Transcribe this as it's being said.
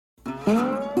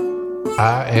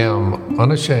I am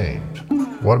unashamed.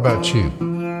 What about you?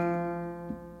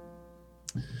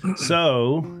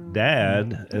 So,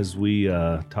 Dad, as we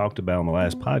talked about on the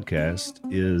last podcast,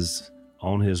 is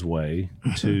on his way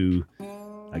to,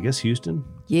 I guess, Houston,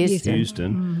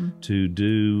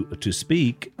 to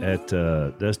speak at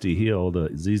Dusty Hill,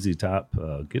 the ZZ Top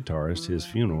guitarist, his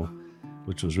funeral,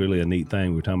 which was really a neat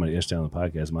thing. We were talking about it yesterday on the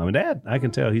podcast. Mom and Dad, I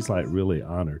can tell he's like really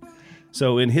honored.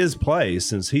 So, in his place,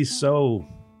 since he's so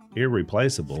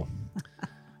irreplaceable,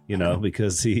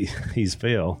 because he's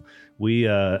Phil.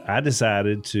 I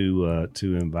decided to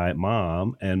invite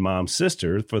Mom and Mom's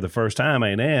sister for the first time.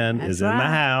 Aunt Ann is in the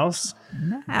house.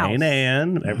 Aunt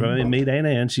Ann, everybody meet Aunt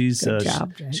Ann. She's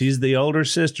the older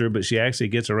sister, but she actually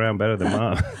gets around better than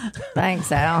Mom.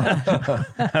 Thanks, Al. We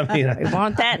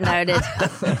want that noted.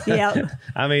 Yep.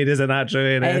 I mean, is it not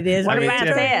true, Aunt Ann? It is. What about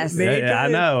this? I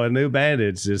know, a new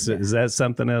bandage. Is that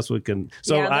something else we can?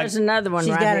 So there's another one.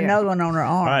 She's right got here. another one on her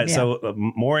arm. All right, so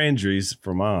more injuries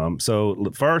for Mom.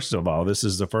 So first of all, this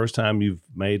is the first time you've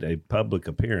made a public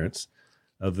appearance,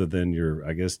 other than your,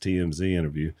 I guess, TMZ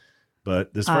interview.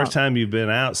 But this first time you've been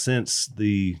out since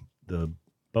the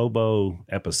Bobo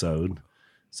episode.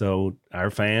 So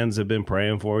our fans have been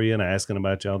praying for you and asking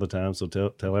about you all the time. So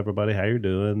tell everybody how you're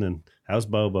doing and how's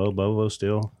Bobo? Bobo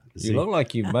still? You look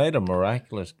like you've made a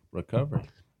miraculous recovery.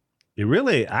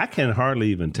 I can hardly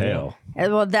even tell. Yeah.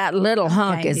 Well, that little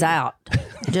hunk is out.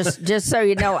 Just so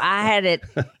you know, I had it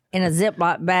in a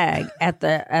Ziploc bag at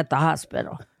the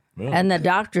hospital. Really? And the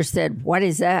doctor said, "What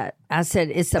is that?" I said,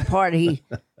 "It's the part he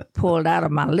pulled out of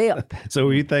my lip." So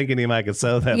were you thinking he might could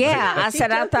sew that? Yeah, I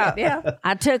said, I thought,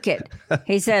 I took it.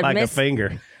 He said, like a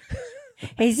finger.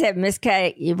 He said, "Miss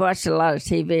Kate, you've watched a lot of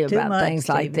TV about things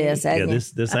like this." Yeah,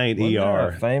 this ain't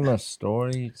ER. A famous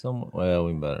story. Well,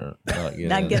 we better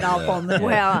not get off on that.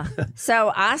 Well,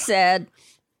 so I said,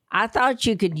 "I thought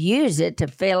you could use it to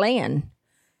fill in."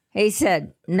 He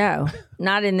said, "No,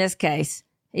 not in this case."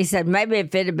 He said, "Maybe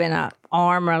if it had been an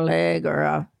arm or a leg or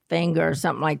a finger or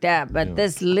something like that, but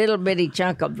this little bitty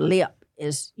chunk of lip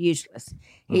is useless."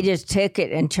 He just took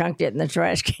it and chunked it in the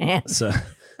trash can. So,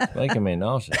 making me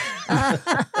nauseous.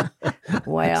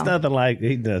 Well, it's nothing like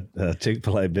eating a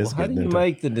Chick-fil-A biscuit. How do you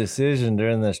make the decision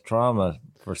during this trauma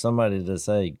for somebody to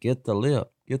say, "Get the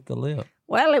lip, get the lip"?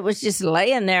 Well, it was just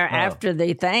laying there after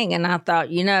the thing, and I thought,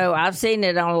 I've seen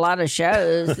it on a lot of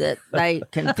shows that they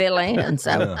can fill in,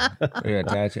 so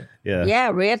reattach it.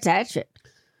 Yeah, reattach it.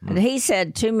 And he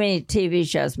said, "Too many TV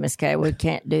shows, Miss Kay, we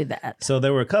can't do that." So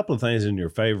there were a couple of things in your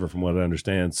favor, from what I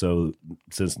understand. So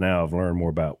since now I've learned more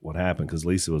about what happened because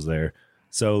Lisa was there.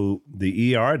 So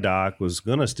the ER doc was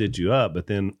going to stitch you up, but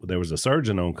then there was a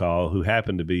surgeon on call who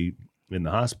happened to be in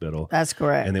the hospital. That's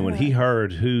correct. And then when he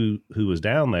heard who was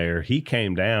down there, he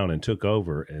came down and took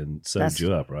over and sewed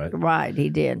you up, right? Right, he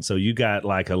did. So you got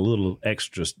like a little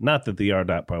extra, not that the ER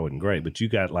doc probably wasn't great, but you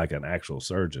got like an actual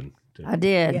surgeon. I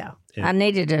did. Yeah. I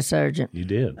needed a surgeon. You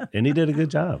did. And he did a good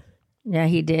job. Yeah,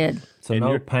 he did. So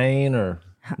no pain or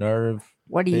nerve?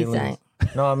 What do you think?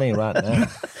 No, I mean right now.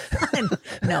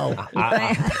 No.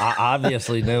 I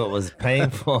obviously knew it was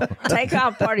painful. Take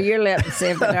off part of your lip and see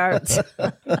if it hurts.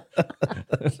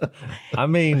 I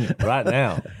mean, right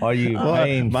now, are you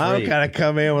pain-free? Mom kind of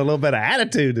come in with a little bit of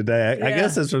attitude today. I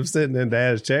guess it's from sitting in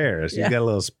Dad's chair. She's got a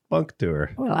little spunk to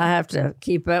her. Well, I have to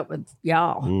keep up with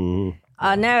y'all.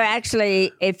 Mm-hmm. No,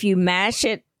 actually, if you mash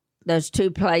it, those two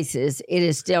places, it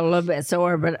is still a little bit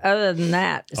sore. But other than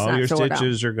that, it's all not your sore at all.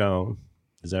 stitches are gone.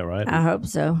 Is that right? I hope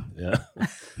so. Yeah.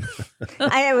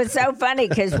 It was so funny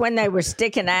because when they were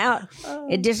sticking out,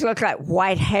 it just looked like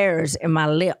white hairs in my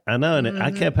lip. I know, and I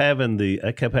kept having the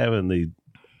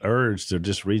urge to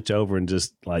just reach over and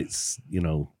just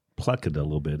pluck it a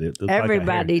little bit. It looked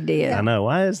Everybody like did. I know.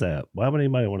 Why is that? Why would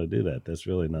anybody want to do that? That's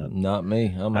really not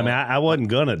me. I wasn't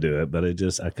gonna do it, but I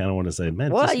kind of want to say,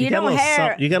 man. Well, you got a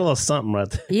little something right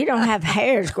there. You don't have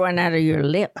hairs going out of your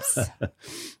lips.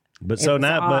 But so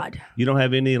now, odd. but you don't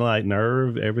have any like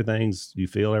nerve. You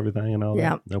feel everything and all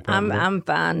Yeah, that. No problem. I'm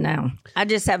fine now. I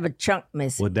just have a chunk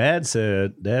missing. Well, Dad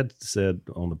said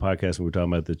on the podcast when we were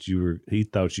talking about that he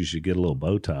thought you should get a little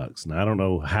Botox. And I don't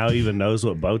know how he even knows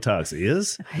what Botox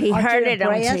is. He heard it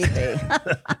on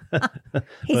TV.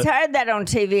 He's heard that on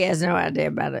TV. Has no idea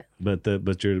about it. But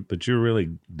you're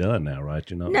really done now, right?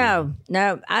 You're not.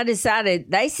 No. I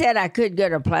decided. They said I could go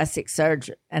to plastic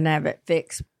surgery and have it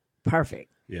fixed perfect.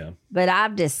 Yeah. But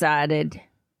I've decided,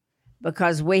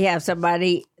 because we have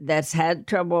somebody that's had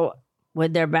trouble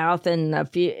with their mouth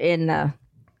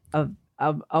of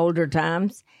older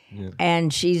times,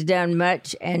 and she's done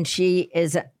much, and she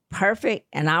is perfect,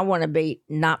 and I want to be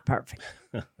not perfect.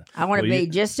 I want to be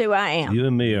just who I am. You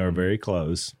and me are very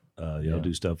close. Y'all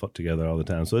do stuff up together all the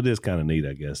time. So it is kind of neat,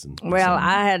 I guess. And Well,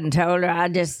 I hadn't told her.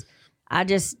 I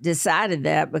just decided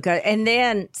that and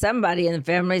then somebody in the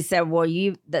family said, well,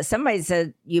 somebody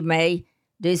said you may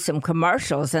do some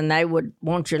commercials and they would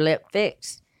want your lip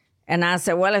fixed. And I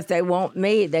said, well, if they want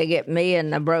me, they get me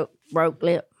and a broke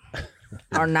lip.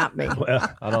 Or not me.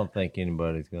 well, I don't think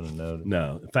anybody's going to notice.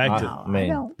 no. In fact,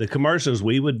 the commercials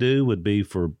we would do would be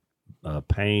for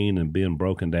pain and being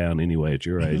broken down anyway at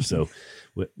your age. So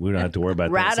we don't have to worry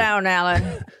about right that. on,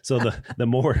 Alan. So the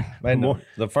more,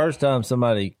 The first time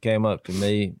somebody came up to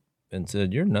me and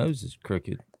said, your nose is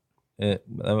crooked, that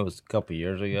was a couple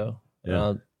years ago. Yeah.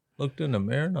 And I looked in the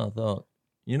mirror and I thought,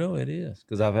 it is.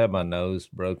 Because I've had my nose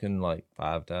broken like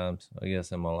 5 times, I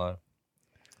guess, in my life.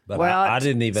 But Well, I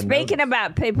didn't even Speaking notice.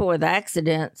 about people with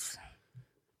accidents,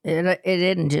 it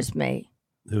isn't just me.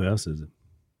 who else is it?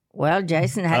 Well,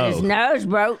 Jason had his nose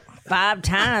broke 5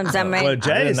 times. I mean, Well, Jase,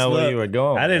 I didn't know where you were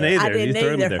going. I didn't with either. I didn't You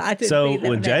threw me either. there. I didn't So either.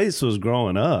 when Jase was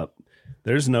growing up,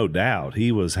 there's no doubt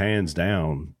he was hands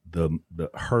down the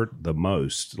hurt the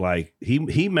most. Like he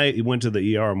went to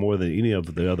the ER more than any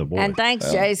of the other boys. and thanks,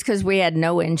 Jace, because we had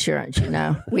no insurance,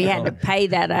 We had to pay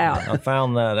that out. I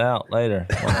found that out later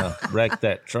when I wrecked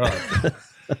that truck.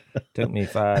 Took me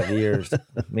 5 years.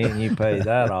 Me and you paid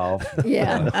that off.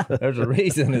 Yeah. There's a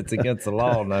reason it's against the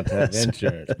law not to have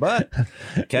insurance. But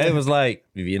Kay was like,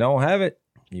 if you don't have it,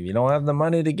 if you don't have the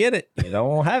money to get it, you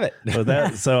don't have it.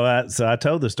 But so I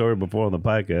told the story before on the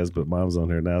podcast, but Mom's on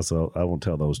here now, so I won't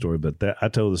tell the whole story. But I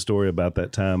told the story about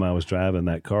that time I was driving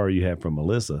that car you had from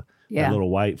Melissa, Yeah. that little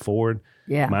white Ford.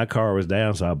 Yeah. My car was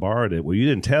down, so I borrowed it. Well, you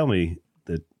didn't tell me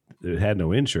that it had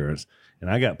no insurance, and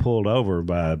I got pulled over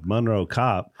by a Monroe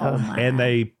cop, and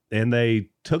they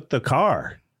took the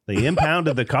car. They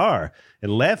impounded the car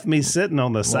and left me sitting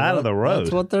on the side of the road.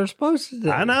 That's what they're supposed to do.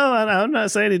 I know. I'm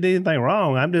not saying he did anything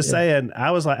wrong. I'm just saying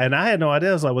I was like, and I had no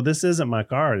idea. I was like, well, this isn't my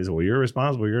car. He said, well, you're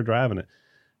responsible. You're driving it.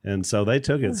 And so they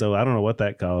took it. So I don't know what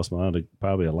that cost, Mom.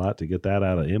 Probably a lot to get that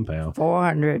out of impound.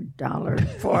 $400,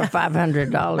 $400 or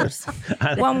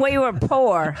 $500. When we were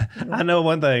poor, I know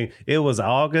one thing. It was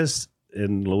August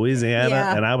in Louisiana,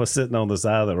 Yeah. and I was sitting on the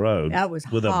side of the road. That was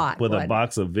with hot, a wasn't it?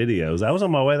 box of videos. I was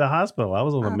on my way to the hospital. I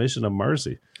was on a mission of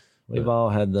mercy. We've all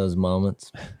had those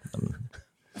moments.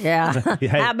 yeah. Hey.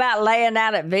 How about laying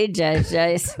out at VJ's,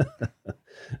 Jace?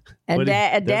 And What do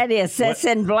you- Daddy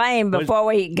assessing blame before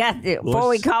we called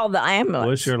the ambulance.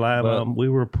 What's your lie, Mom? We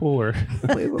were poor.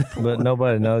 But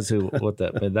nobody knows what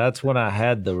that meant. That's when I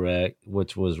had the wreck,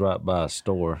 which was right by a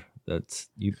store. That's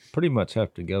you pretty much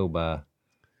have to go by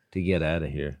to get out of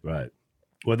here. Right.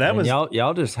 Well, that And was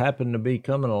y'all just happened to be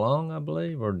coming along, I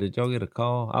believe, or did y'all get a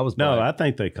call? I was no. black. I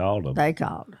think they called them. They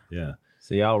called. Yeah.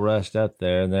 So y'all rushed up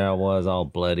there, and there I was, all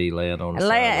bloody, laying on the side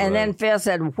of the And then road. Phil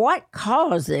said, what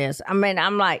caused this? I mean,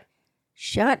 I'm like,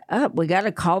 shut up. We got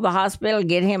to call the hospital,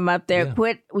 get him up there. Yeah.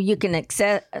 Quit. You can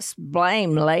accept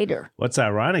blame later. What's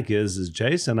ironic is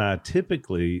Jason and I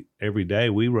typically every day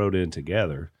we rode in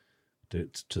together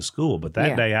to school, but that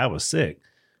Yeah. day I was sick,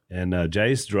 and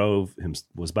Jace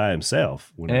was by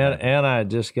himself. When and I had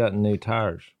just gotten new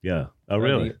tires. yeah. Oh,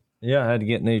 really? Yeah, I had to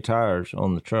get new tires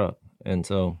on the truck. And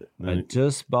so I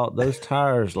just bought those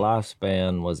tires.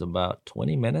 Lifespan was about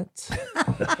 20 minutes.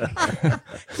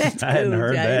 That's I hadn't cool,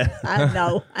 heard Jay. that. I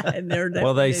know. I hadn't heard that.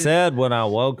 Well, they news. said when I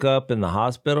woke up in the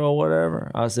hospital or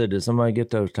whatever, I said, did somebody get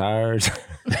those tires?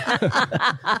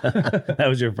 That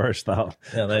was your first thought.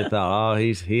 And they thought, oh,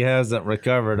 he hasn't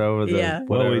recovered over the Yeah.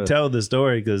 Well, we whatever. told the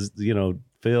story because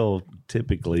Phil,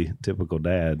 typical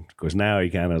dad. Of course, now he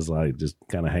kind of just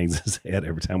hangs his head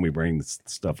every time we bring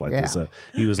stuff like this Yeah. up.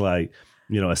 He was like,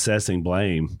 assessing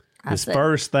blame. His said-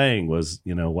 first thing was,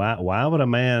 why would a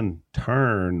man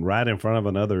turn right in front of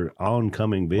another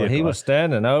oncoming vehicle? Well, he was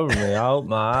standing over me. I opened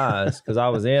my eyes because I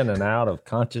was in and out of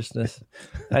consciousness.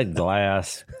 I had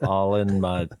glass all in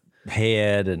my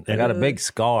head, and I got a big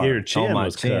scar Your chin on my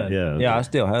was cut, chin. yeah. Yeah, I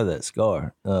still have that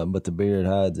scar, but the beard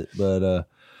hides it. But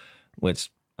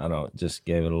which I don't just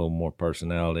gave it a little more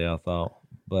personality, I thought.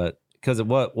 But because of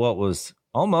what was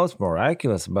almost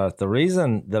miraculous about it, the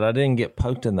reason that I didn't get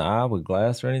poked in the eye with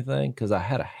glass or anything, because I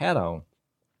had a hat on,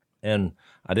 and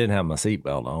I didn't have my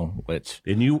seatbelt on, which.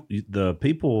 And the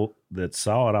people that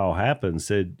saw it all happen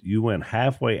said you went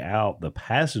halfway out the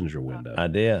passenger window I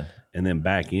did. and then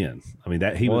back in. I mean,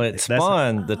 It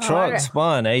spun. The truck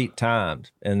spun 8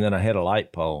 times, and then I hit a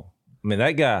light pole. I mean,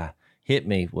 that guy hit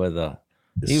me with a.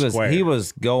 Square. He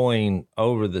was going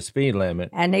over the speed limit.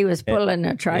 And he was pulling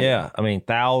a trailer. Yeah, I mean,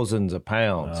 thousands of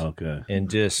pounds. Okay.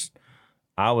 And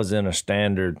I was in a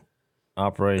standard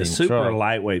operating a super truck.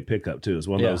 lightweight pickup too. It's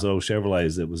one of those old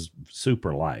Chevrolets that was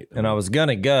super light. And I was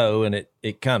gonna go, and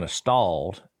it kind of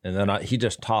stalled, and then he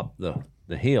just topped the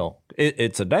hill.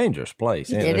 It's a dangerous place.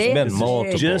 And It there's is. been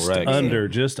multiple just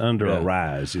wrecks. under a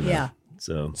rise. You know? Yeah.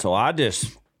 So I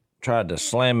just tried to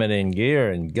slam it in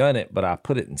gear and gun it, but I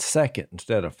put it in second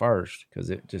instead of first because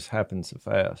it just happened so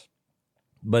fast.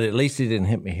 But at least he didn't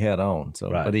hit me head on. So,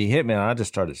 Right. But he hit me, and I just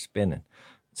started spinning.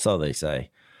 So they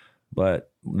say.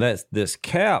 But this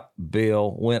cap,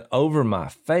 Bill, went over my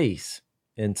face,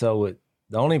 and so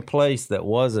the only place that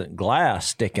wasn't glass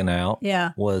sticking out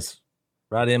was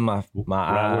right in my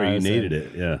eyes, where you needed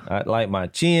it. Yeah, like my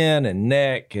chin and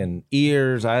neck and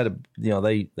ears. I had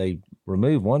they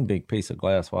removed one big piece of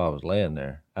glass while I was laying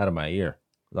there out of my ear.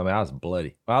 I mean, I was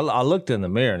bloody. I looked in the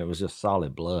mirror, and it was just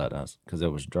solid blood because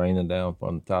it was draining down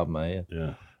from the top of my head.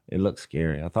 yeah. It looked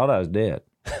scary. I thought I was dead.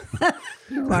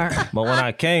 You weren't. But when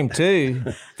I came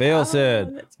to, Phil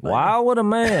said, why would a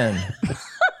man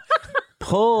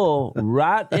pull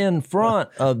right in front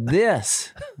of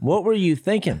this? What were you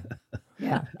thinking?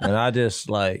 Yeah. And I just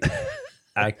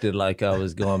acted like I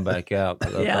was going back out.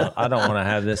 'Cause I thought, I don't want to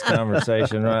have this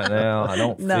conversation right now. I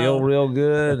don't feel real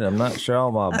good. I'm not sure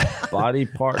all my body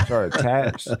parts are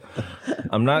attached.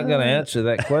 I'm not going to answer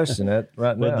that question right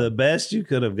now. But the best you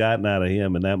could have gotten out of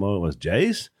him in that moment was,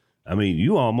 Jase, I mean,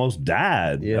 you almost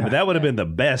died. Yeah. I mean, that would have been the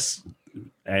best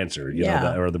answer, you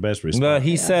know, or the best response. Well,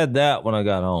 he said that when I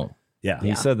got home. Yeah.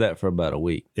 He said that for about a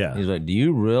week. Yeah. He's like, do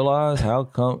you realize how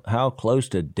close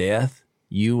to death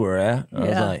you were at? I was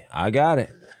like, I got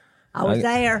it. I was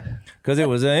there. Because it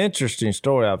was an interesting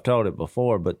story. I've told it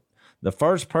before, but the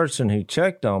first person who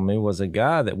checked on me was a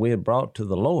guy that we had brought to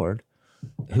the Lord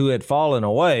who had fallen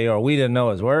away, or we didn't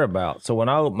know his whereabouts. So when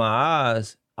I opened my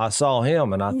eyes, I saw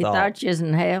him, and I You thought, thought you was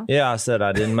in hell? yeah, I said,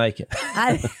 I didn't make it.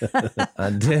 I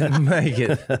didn't make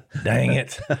it. Dang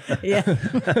it.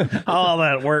 All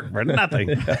that work for nothing.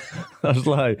 I was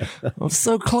like, I'm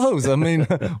so close. I mean,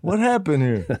 what happened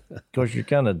here? Of course, you're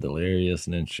kind of delirious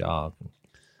and in shock.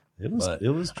 It was I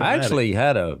dramatic. actually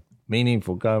had a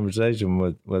meaningful conversation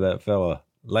with that fella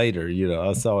later. You know,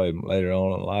 I saw him later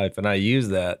on in life, and I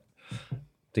used that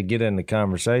to get in the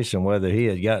conversation whether he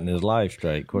had gotten his life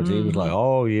straight. Of course, he was like,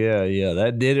 oh, yeah,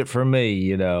 that did it for me.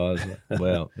 You know, I was like,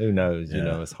 well, who knows? You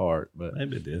know, it's hard. But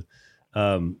Maybe it did.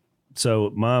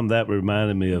 So, Mom, that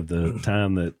reminded me of the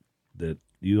time that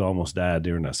you almost died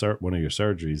during one of your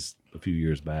surgeries a few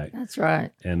years back. That's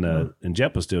right. And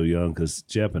Jep was still young because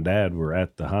Jep and Dad were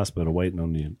at the hospital waiting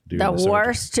on you during The the surgery.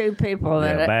 worst two people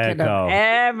that bad could call.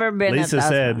 have ever been Lisa at the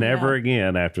said hospital. never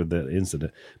again after the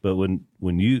incident. But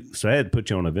so I had to put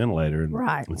you on a ventilator. And,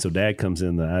 Right. And so Dad comes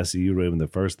in the ICU room, and the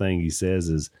first thing he says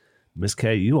is, Miss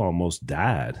Kay, you almost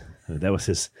died. That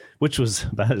was which was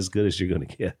about as good as you're going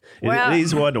to get. Well-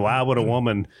 He's wondering, why would a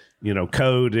woman,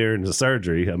 code during the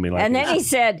surgery? I mean, like, And then he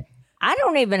said, I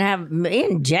don't even have,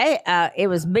 it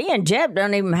was me and Jeb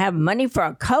don't even have money for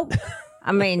a Coke.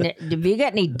 I mean, have you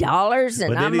got any dollars?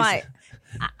 And But then I'm like,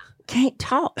 I can't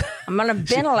talk. I'm on a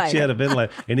ventilator. she had a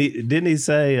ventilator. And didn't he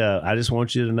say, I just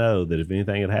want you to know that if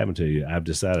anything had happened to you, I've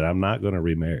decided I'm not going to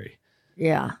remarry.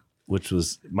 Yeah. Which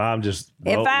was, Mom just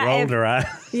rolled If- her eyes.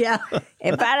 Yeah.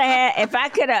 If I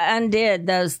could have undid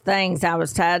those things I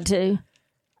was tied to,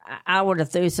 I would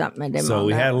have threw something at him. So on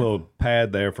we that had a one. little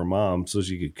pad there for Mom so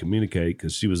she could communicate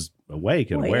because she was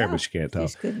awake and Well, aware, yeah. but she can't talk.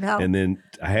 She couldn't talk. And then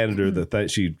I handed her the thing.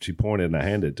 She pointed and I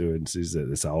handed it to her, and she said,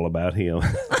 "It's all about him."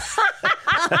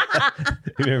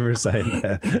 You remember saying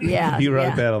that? Yeah, He wrote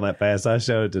yeah. that on that fast. I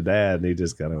showed it to Dad, and he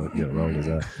just kind of rolled his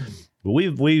eyes. But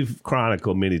we've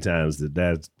chronicled many times that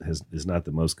Dad is not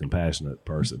the most compassionate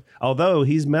person, although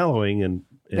he's mellowing and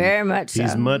Very much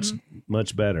he's so.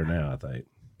 much better now, I think.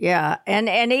 Yeah,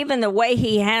 and even the way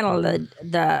he handled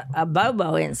the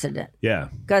Bobo incident, Yeah.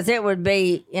 because it would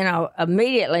be,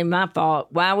 immediately my fault.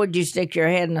 Why would you stick your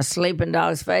head in a sleeping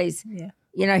dog's face?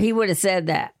 Yeah. He would have said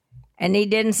that, and he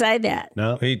didn't say that.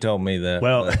 No. he told me that.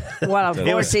 Well. Well, of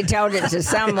course, he told it to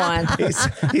someone.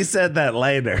 He said that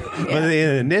later, but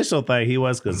the initial thing he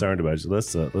was concerned about.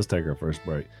 So let's take our first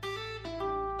break.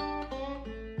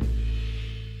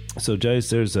 So,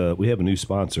 Jase, we have a new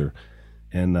sponsor,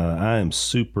 and I am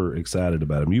super excited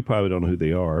about them. You probably don't know who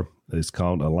they are. It's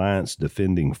called Alliance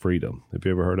Defending Freedom. Have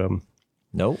you ever heard of them?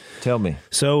 Nope. Tell me.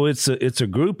 So it's a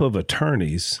group of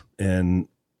attorneys, and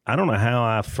I don't know how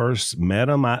I first met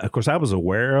them. Of course, I was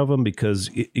aware of them because,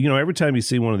 every time you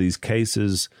see one of these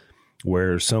cases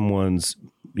where someone's,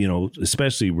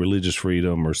 especially religious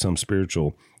freedom or some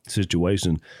spiritual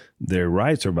situation, their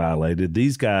rights are violated,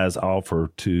 these guys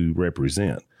offer to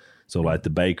represent. So like the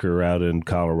Baker out in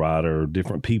Colorado or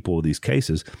different people, these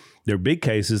cases, they're big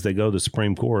cases. They go to the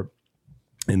Supreme Court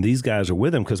and these guys are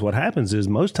with them because what happens is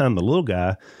most time the little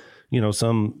guy,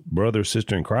 some brother or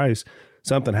sister in Christ,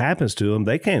 something happens to them.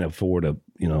 They can't afford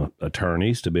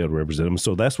attorneys to be able to represent them.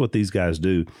 So that's what these guys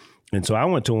do. And so I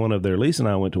went to one of their, Lisa and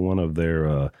I went to one of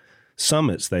their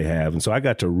summits they have. And so I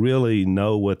got to really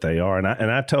know what they are. And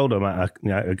I told them, I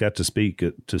got to speak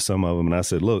to some of them. And I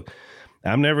said, look,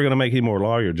 I'm never going to make any more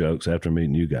lawyer jokes after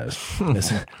meeting you guys.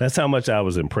 That's how much I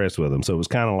was impressed with them. So it was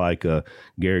kind of like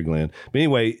Gary Glenn. But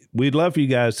anyway, we'd love for you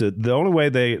guys to, the only way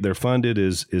they're funded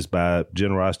is by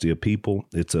generosity of people.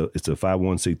 It's a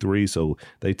 501c3. So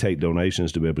they take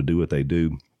donations to be able to do what they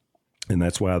do. And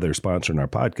that's why they're sponsoring our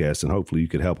podcast. And hopefully you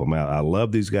could help them out. I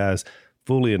love these guys,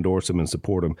 fully endorse them and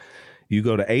support them. You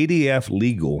go to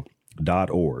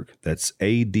adflegal.org. That's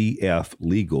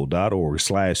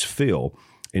adflegal.org/Phil.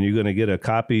 And you're going to get a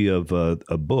copy of a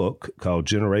book called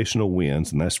Generational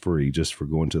Wins, and that's free just for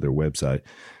going to their website.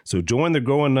 So join the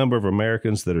growing number of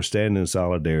Americans that are standing in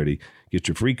solidarity. Get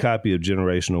your free copy of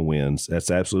Generational Wins. That's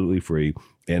absolutely free.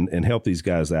 And help these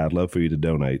guys out. I'd love for you to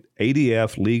donate.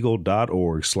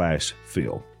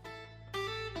 adflegal.org/Phil.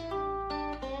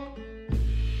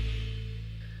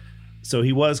 So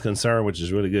he was concerned, which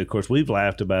is really good. Of course, we've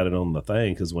laughed about it on the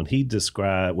thing because when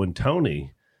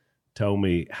Tony told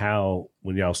me how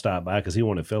when y'all stopped by, because he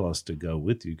wanted Phyllis to go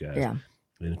with you guys. Yeah.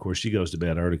 And of course, she goes to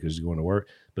bed early because she's going to work.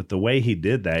 But the way he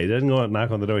did that, he doesn't go out and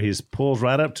knock on the door. He just pulls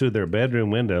right up to their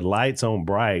bedroom window, lights on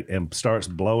bright, and starts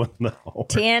blowing the horn.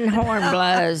 10 horn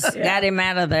blows. Got him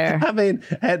out of there. I mean,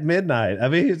 at midnight. I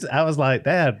mean, I was like,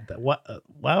 Dad,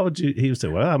 why would you? He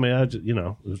said, well, I mean, I just,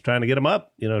 was trying to get him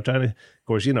up, of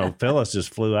course, Phyllis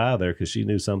just flew out of there because she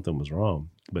knew something was wrong.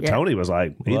 But Tony was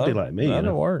like, he'd be like me.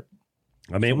 That'll work.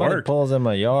 I mean, somebody it worked. Pulls in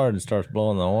my yard and starts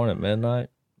blowing the horn at midnight.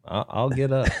 I'll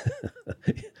get up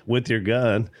with your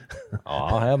gun.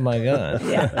 I'll have my gun.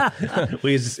 Yeah.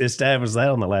 We established that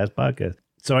on the last podcast.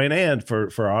 So A&M,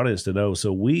 for our audience to know,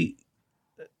 so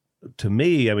to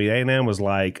me, I mean, A&M was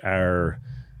like our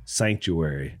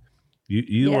sanctuary.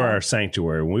 You were our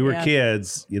sanctuary. When we were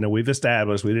kids, we've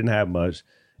established we didn't have much,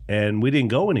 and we didn't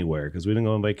go anywhere because we didn't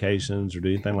go on vacations or do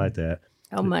anything like that.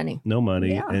 No money.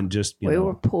 Yeah. And just, we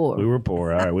were poor. We were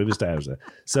poor. All right. We've established that.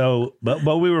 So,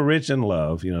 but we were rich in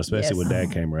love, especially when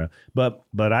Dad came around. But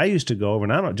I used to go over,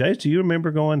 and I don't know, Jase, do you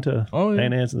remember going to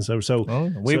A&M's and stuff?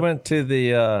 So we went to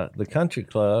the country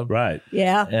club. Right.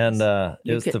 Yeah. And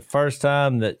it was the first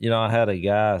time that, I had a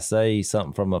guy say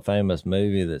something from a famous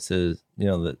movie that says,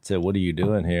 that said, what are you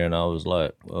doing here? And I was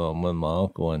like, well, I'm with my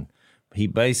uncle. And he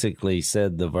basically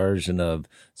said the version of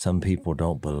some people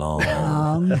don't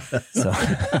belong. So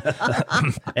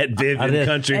at Vivian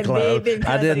Country Club.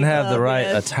 I didn't have the right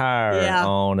attire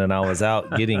on, and I was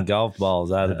out getting golf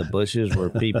balls out of the bushes where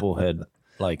people had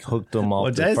hooked them off.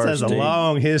 Well, the Jase first has a tee.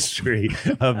 long history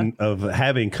of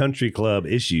having country club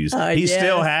issues. He's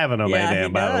still having them,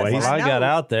 A&M, by the way. Well, I got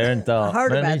out there and thought, I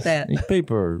heard about that. These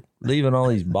people are leaving all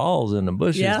these balls in the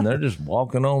bushes, and they're just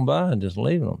walking on by and just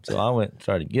leaving them. So I went and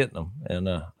started getting them, and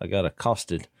I got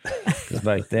accosted because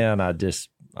back then I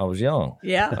was young.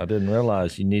 Yeah, I didn't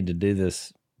realize you need to do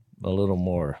this a little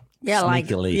more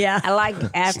sneakily. I like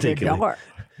after dark.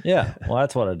 Yeah, well,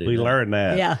 that's what I do. We learned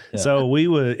that. Yeah. So we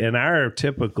would, in our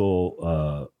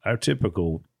typical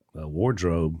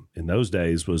wardrobe in those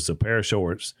days was a pair of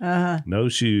shorts, no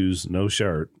shoes, no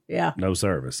shirt, no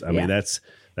service. I mean, that's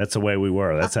the way we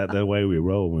were. That's the way we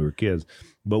rolled when we were kids.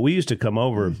 But we used to come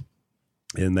over,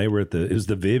 and they were it was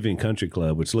the Vivian Country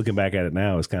Club, which looking back at it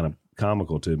now is kind of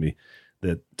comical to me.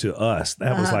 That to us,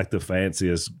 that was like the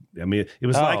fanciest. I mean, it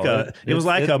was like a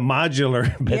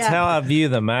modular. It's how I view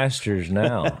the Masters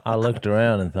now. I looked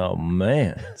around and thought,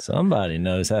 man, somebody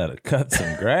knows how to cut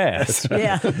some grass.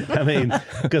 Yeah. I mean,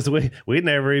 because we'd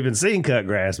never even seen cut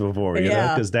grass before,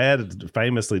 because Dad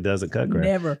famously doesn't cut grass.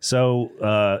 Never. So,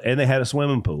 and they had a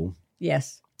swimming pool.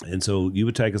 Yes. And so you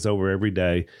would take us over every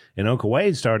day. And Uncle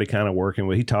Wade started kind of working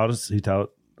with. He taught us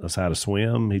how to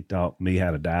swim. He taught me how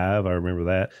to dive. I remember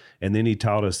that. And then he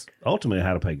taught us ultimately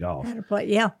how to play golf. How to play,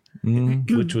 yeah.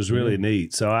 Which was really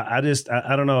neat. So I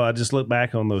don't know. I just look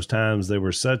back on those times. They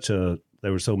were so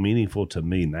meaningful to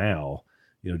me now,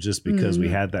 just because we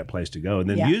had that place to go. And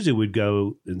then usually we'd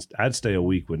go, and I'd stay a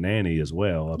week with Nanny as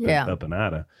well up in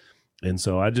Ida. And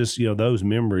so I just, those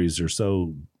memories are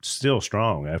so still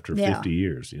strong after 50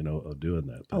 years, of doing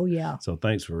that. But, so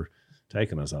thanks for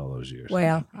taking us all those years.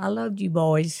 Well, I loved you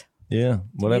boys. Yeah.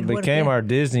 Well, it became our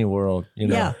Disney World,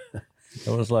 Yeah. It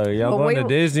was like, y'all going to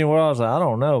Disney World? I was like, I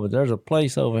don't know, but there's a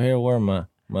place over here where my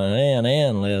My Aunt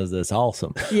Ann lives. That's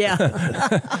awesome.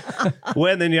 Yeah.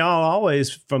 Well, then y'all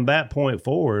always, from that point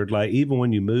forward, like even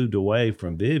when you moved away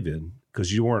from Vivian,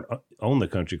 because you weren't on the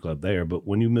country club there, but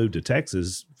when you moved to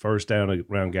Texas, first down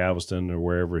around Galveston or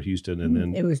wherever, Houston, and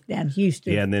then It was down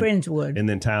Houston, and then Friendswood. and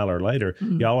then Tyler later,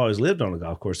 y'all always lived on a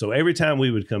golf course. So every time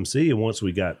we would come see you, once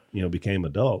we got, became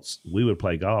adults, we would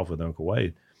play golf with Uncle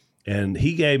Wade. And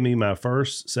he gave me my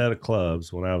first set of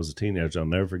clubs when I was a teenager. I'll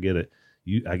never forget it.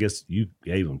 I guess you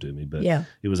gave them to me, but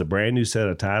it was a brand new set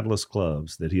of Titleist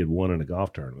clubs that he had won in a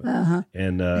golf tournament,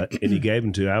 and he gave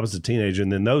them to. I was a teenager,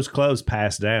 and then those clubs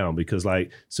passed down because, like,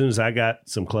 as soon as I got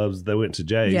some clubs, they went to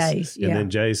Jase, and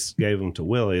then Jase gave them to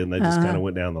Willie, and they just kind of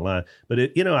went down the line. But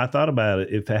I thought about it.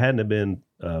 If it hadn't have been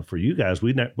for you guys,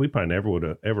 we probably never would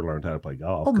have ever learned how to play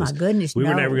golf. Oh my goodness, we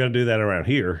were never going to do that around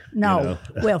here. No,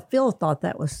 well, Phil thought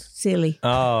that was silly.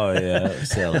 Oh yeah, that was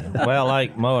silly. Well,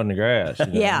 like mowing the grass.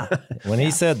 Yeah. When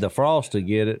he said the frost to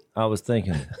get it, I was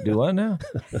thinking, do what now?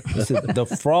 He said the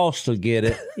frost to get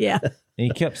it. Yeah. And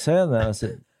he kept saying that. I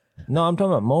said, no, I'm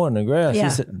talking about mowing the grass. Yeah. He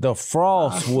said, the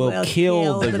frost will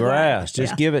kill the grass.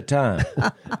 Just give it time.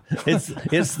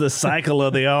 It's the cycle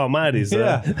of the Almighty. So.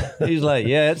 Yeah. He's like,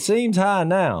 it seems high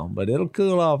now, but it'll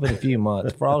cool off in a few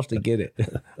months. Frost to get it.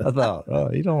 I thought,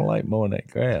 oh, you don't like mowing that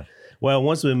grass. Well,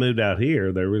 once we moved out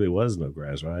here, there really was no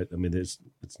grass, right? I mean, it's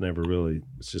never really,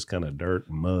 it's just kind of dirt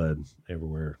and mud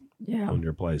everywhere on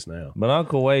your place now. But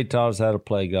Uncle Wade taught us how to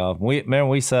play golf.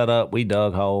 We set up, we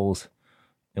dug holes,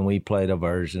 and we played a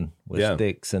version with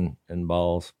sticks and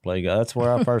balls. That's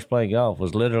where I first played golf,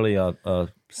 was literally a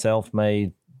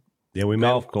self-made we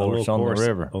golf course on the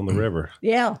river. On the river.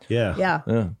 Yeah. Yeah.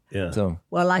 Yeah. So,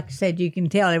 Well, like I said, you can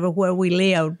tell everywhere we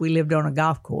lived on a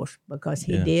golf course because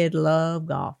he did love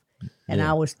golf. And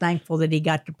I was thankful that he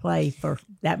got to play for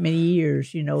that many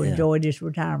years, enjoyed his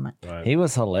retirement. Right. he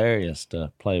was hilarious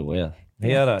to play with. He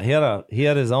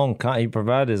had his own. He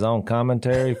provided his own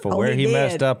commentary for where he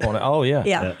messed up on it. Oh yeah.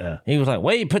 Yeah. He was like,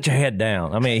 "Wade, put your head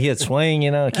down." I mean, he'd swing,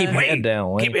 keep your head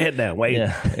down, Wade. Keep your head down, Wade.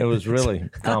 Yeah, it was really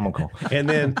comical. And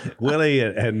then Willie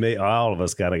and me, all of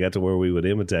us got to where we would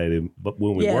imitate him, but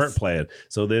when we weren't playing.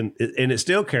 So then, it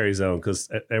still carries on because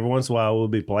every once in a while we'll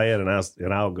be playing,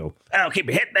 and I'll go, "Oh, keep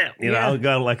your head down." I'll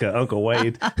go like an Uncle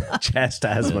Wade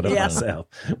chastisement of myself,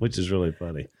 which is really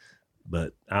funny.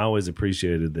 But I always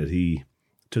appreciated that he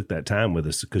took that time with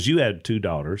us because you had two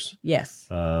daughters. Yes.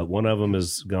 One of them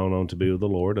has gone on to be with the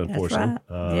Lord,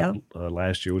 unfortunately,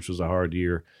 last year, which was a hard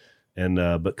year. And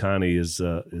but Connie is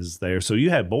there. So you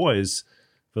had boys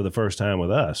for the first time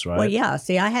with us, right? Well, yeah.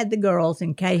 See, I had the girls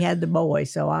and Kay had the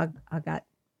boys, so I got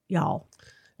y'all.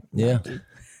 Yeah.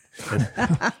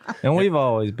 And we've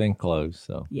always been close.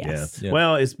 So Yes. Yeah.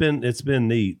 Well, it's been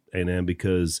neat, and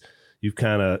because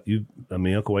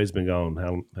Uncle Wade's been gone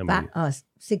how many?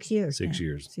 6 years. 6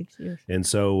 years. 6 years. And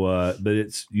so, but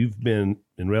you've been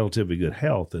in relatively good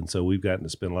health, and so we've gotten to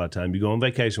spend a lot of time. You go on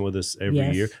vacation with us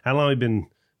every year. How long have you been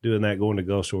doing that, going to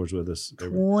Gulf Shores with us?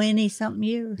 20-something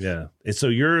years. Yeah. And so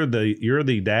you're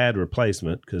the dad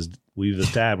replacement because we've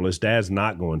established Dad's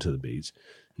not going to the beach.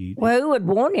 Who would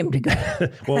want him to go?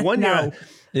 Well, one year.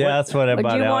 Yeah, that's what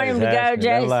everybody Would you want always him to asks go, me.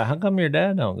 They're Jase? like, how come your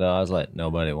dad don't go? I was like,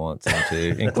 nobody wants him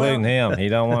to, including him. He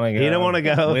don't want to go. He don't want to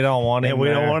go. We don't want him. And we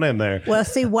there. don't want him there. Well,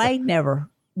 see, Wade never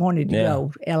wanted to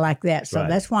go like that. So Right.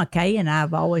 that's why Kay and I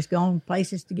have always gone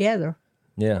places together.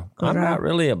 Yeah, I'm not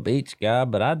really a beach guy,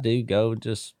 but I do go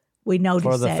just We notice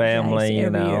for the that, family, Jase,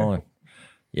 every year.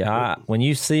 And when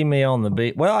you see me on the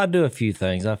beach, well, I do a few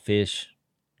things. I fish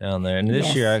down there, and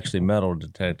this year I actually metal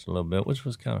detected a little bit, which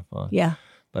was kind of fun. Yeah.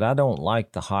 But I don't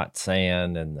like the hot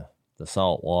sand and the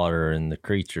salt water and the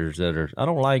creatures I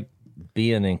don't like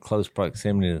being in close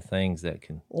proximity to things that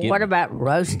can get What me. about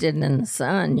roasted in the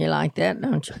sun? You like that,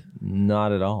 don't you?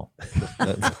 Not at all.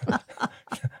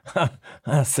 I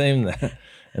assume that.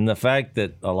 And the fact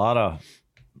that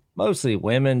mostly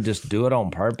women just do it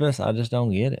on purpose, I just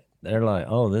don't get it. They're like,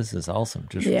 oh, this is awesome.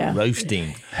 Just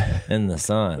roasting in the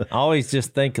sun. I always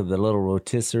just think of the little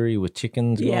rotisserie with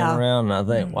chickens going around. And I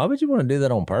think, why would you want to do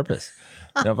that on purpose?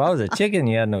 Now, if I was a chicken,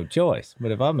 you had no choice.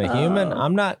 But if I'm a human,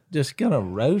 I'm not just going to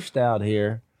roast out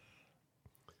here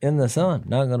in the sun.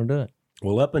 Not going to do it.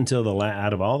 Well, up until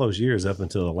out of all those years, up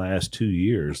until the last 2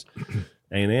 years,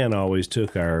 Aunt Ann always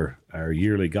took our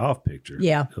yearly golf picture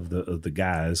of the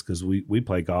guys because we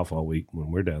play golf all week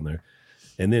when we're down there.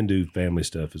 And then do family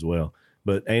stuff as well.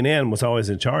 But Aunt Ann was always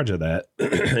in charge of that.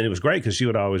 And it was great because she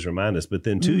would always remind us. But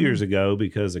then 2 years ago,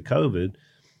 because of COVID,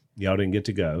 y'all didn't get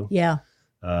to go. Yeah.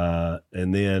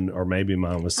 and then, or maybe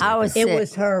mom was sick. I was It sick.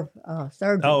 was her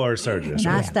surgery. Oh, her surgery. And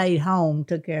I stayed home,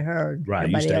 took care of her. Right,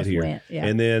 you Everybody stayed else here. went. Yeah.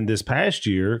 And then this past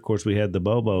year, of course, we had the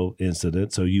Bobo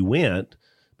incident. So you went,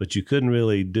 but you couldn't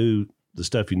really do the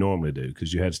stuff you normally do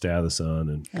because you had to stay out of the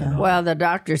sun. And all. Well, the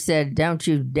doctor said, "Don't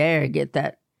you dare get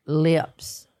that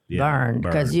lips burned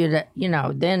because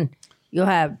then you'll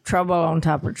have trouble on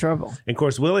top of trouble." And of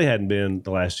course, Willie hadn't been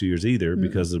the last 2 years either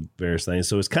because of various things.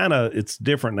 So it's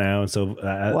different now. And so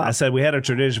I said we had a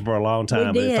tradition for a long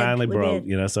time, but it finally broke.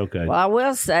 did. It's okay. Well, I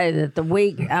will say that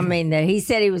that he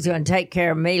said he was going to take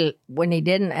care of me when he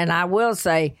didn't. And I will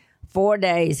say 4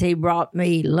 days he brought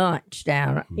me lunch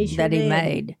down that he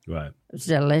made. Right. It was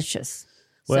delicious.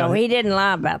 Well, so he didn't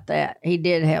lie about that. He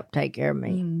did help take care of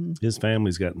me. His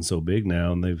family's gotten so big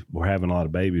now, and we're having a lot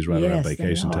of babies around Yes,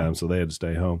 vacation they are. time, so they had to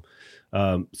stay home.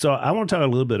 So I want to talk a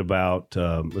little bit about.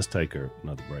 Let's take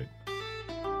another break.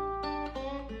 I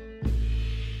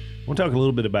want to talk a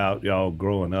little bit about y'all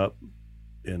growing up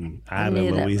in Ida,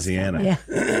 knew that was Louisiana,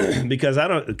 because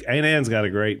Aunt Ann's got a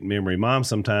great memory. Mom,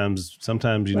 sometimes I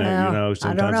don't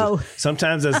know.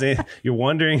 Sometimes you're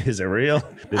wondering, is it real?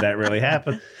 Did that really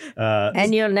happen?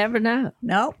 And you'll never know.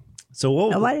 No. So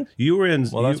Nobody. you were in?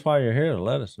 Well, that's why you're here, to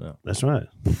let us know. That's right.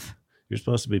 You're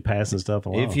supposed to be passing stuff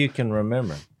along. If you can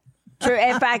remember. True.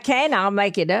 If I can, I'll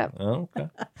make it up. Okay.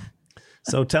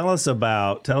 So tell us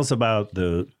about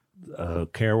the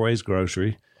Caraway's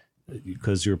Grocery,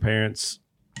 because your parents,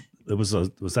 was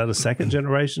that a second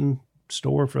generation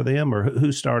store for them, or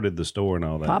who started the store and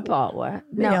all that? Papa, what?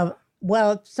 No. Yeah,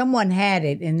 well, someone had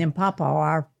it, and then Papa,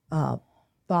 our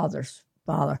father's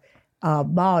father,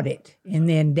 bought it, and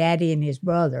then Daddy and his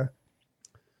brother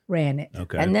ran it.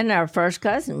 Okay. And then our first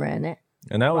cousin ran it.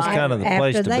 And that was kind of the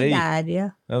place After to they be. died, yeah.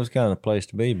 That was kind of the place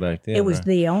to be back then. It was right?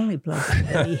 the only place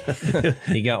to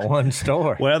be. You got one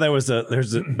store. Well,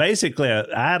 basically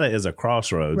Ida is a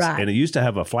crossroads, Right. and it used to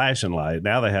have a flashing light.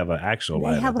 Now they have an actual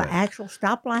light. They have up an there. actual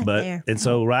stoplight there. And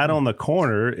so right on the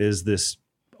corner is this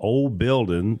old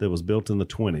building that was built in the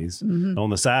 20s. Mm-hmm. On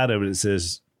the side of it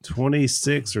says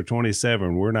 26 or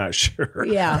 27. We're not sure.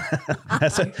 Yeah.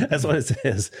 That's what it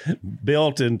says.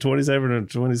 Built in 27 or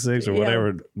 26 or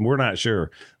whatever. We're not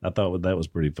sure. I thought that was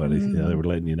pretty funny. Mm-hmm. They were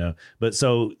letting you know. But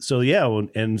so yeah,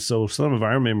 and so some of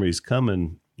our memories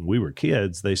coming. We were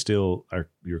kids.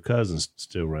 Your cousins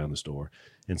still ran the store,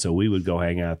 and so we would go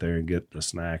hang out there and get a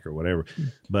snack or whatever.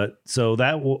 But so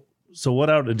what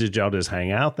else did y'all just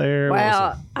hang out there?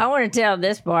 Well, I want to tell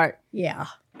this part. Yeah.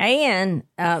 Ann,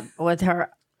 with her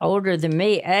older than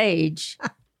me age,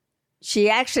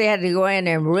 she actually had to go in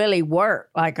and really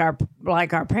work like our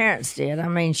parents did. I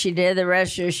mean, she did the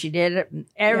register, she did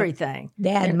everything.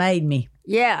 Dad made me.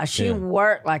 Yeah, she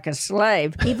worked like a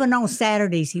slave. Even on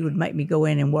Saturdays, he would make me go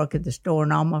in and work at the store,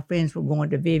 and all my friends were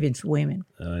going to Vivian swimming.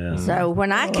 Oh yeah. So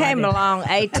when I came along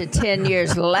 8 to 10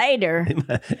 years later,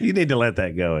 You need to let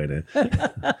that go in it.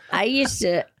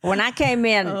 when I came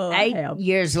in 8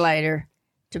 years later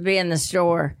to be in the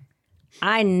store,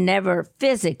 I never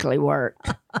physically worked.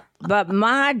 But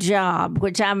my job,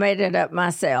 which I made it up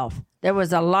myself, there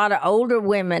was a lot of older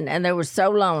women, and they were so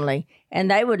lonely, and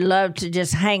they would love to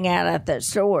just hang out at that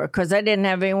store because they didn't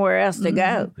have anywhere else to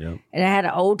go. Yep. And it had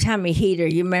an old-timey heater,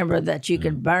 you remember, that you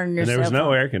could burn And yourself there was no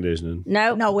on. air conditioning.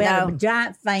 No, we had a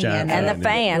giant fan. And the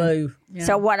fan. Blue. Yeah.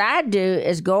 So what I do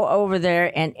is go over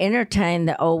there and entertain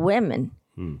the old women.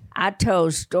 I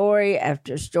told story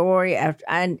after story after,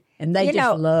 and they you just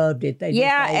know, loved it. They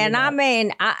I just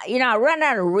mean, I run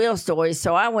out of real stories,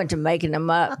 so I went to making them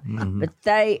up. But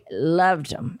they loved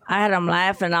them. I had them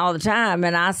laughing all the time,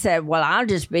 and I said, "Well, I'll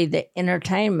just be the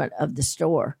entertainment of the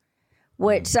store,"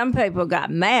 which some people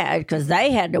got mad because they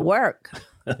had to work.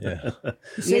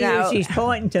 See who she's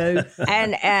pointing to.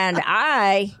 and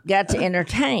I got to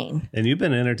entertain And you've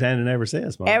been entertaining ever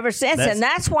since, Mom. ever since, and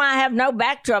that's why I have no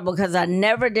back trouble because I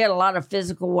never did a lot of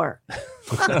physical work.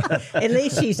 At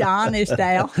least she's honest,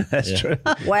 Al. That's true.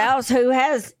 Well, who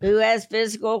has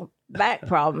physical back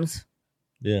problems?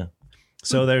 Yeah.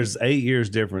 So there's 8 years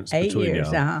difference 8 between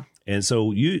years, y'all. And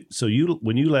so you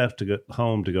when you left to go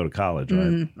home to go to college,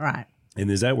 right? Right. And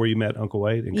is that where you met Uncle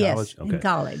Wade in college? Yes, in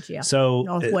college, yeah. So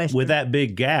Northwestern. with that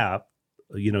big gap,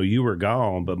 you were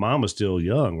gone, but Mom was still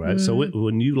young, right? So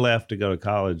when you left to go to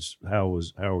college, how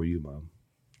were you, Mom?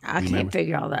 I can't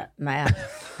figure all that math.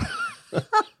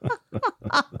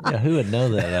 Yeah, who would know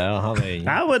that, Al? I mean,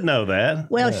 I would know that.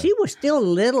 Well, she was still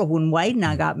little when Wade and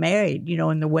I got married,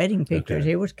 in the wedding pictures.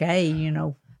 Okay. It was Kay,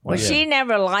 Well, she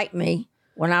never liked me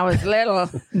when I was little,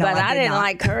 but I didn't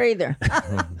like her either.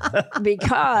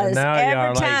 Because Now every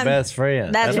y'all are time, like best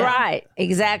friends. That's right,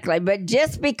 exactly. But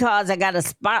just because I got a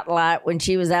spotlight when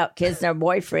she was out kissing her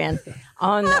boyfriend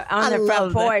on the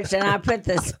front porch, and I put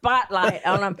the spotlight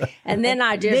on him, and then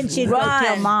I just Then she'd go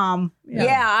tell Mom.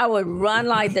 Yeah, I would run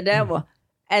like the devil.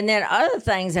 And then other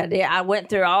things I did, I went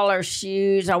through all her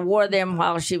shoes. I wore them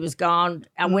while she was gone.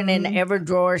 I went in every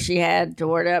drawer she had,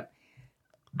 tore it up.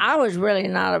 I was really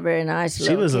not a very nice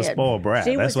little She was kid. a spoiled brat.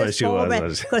 That's what she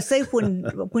was. Because see,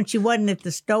 when she wasn't at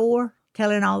the store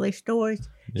telling all these stories,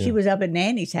 she was up at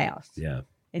Nanny's house. Yeah.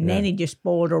 And Nanny just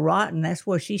spoiled her rotten. That's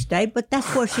where she stayed. But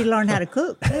that's where she learned how to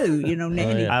cook, too. You know,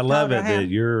 Nanny. I love taught it her how. that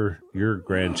your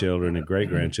grandchildren and great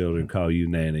grandchildren call you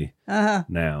Nanny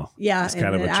now. Yeah, it's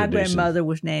kind of a our tradition. grandmother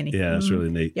was Nanny. Yeah, that's really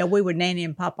neat. Yeah, we were Nanny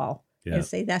and Papa. Yeah. And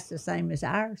see, that's the same as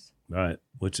ours. Right,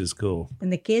 which is cool.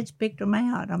 And the kids picked them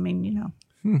out. I mean, you know.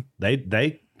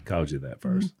 They called you that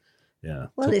first. Yeah.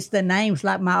 Well, it's the names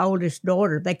like my oldest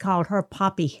daughter. They called her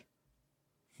Poppy.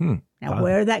 Now, Poppy.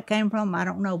 where that came from, I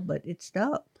don't know, but it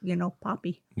stuck. You know,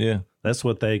 Poppy. Yeah. That's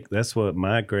what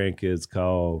my grandkids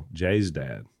call Jay's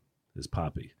dad is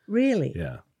Poppy. Really?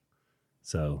 Yeah.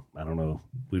 So I don't know.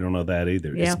 We don't know that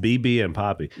either. Yeah. It's BB and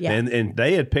Poppy. Yeah. And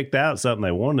they had picked out something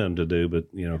they wanted them to do, but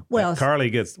Well, Carly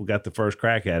got the first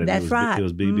crack at it. That's right. It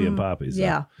was BB and Poppy. So,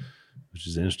 Yeah. which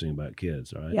is interesting about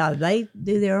kids, right? Yeah, they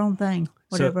do their own thing.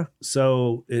 Whatever.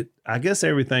 So I guess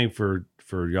everything for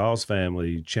y'all's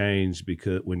family changed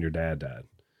because when your dad died.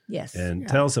 Yes. And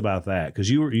tell us about that, because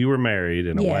you were married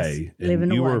in a Yes, way, and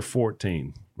living you away. were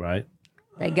 14, right?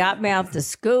 They got me off the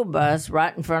school bus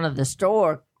right in front of the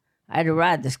store. I had to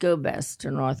ride the school bus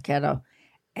to North Caddo,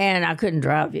 and I couldn't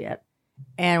drive yet.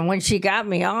 And when she got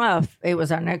me off, it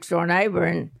was our next door neighbor,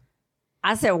 and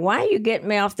I said, "Why are you getting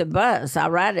me off the bus? I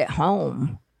ride it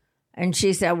home." And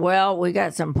she said, "Well, we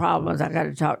got some problems I got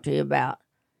to talk to you about."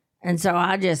 And so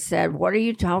I just said, "What are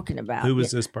you talking about?" Who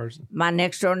was this person? My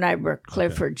next door neighbor,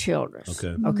 Clifford Childress.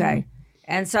 Okay. Okay.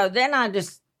 And so then I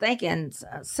just thinking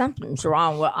something's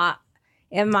wrong. Well,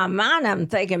 in my mind, I'm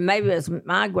thinking maybe it's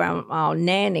my grandma,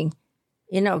 Nanny,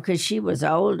 because she was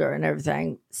older and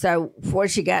everything. So before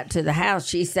she got to the house,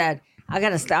 she said, "I got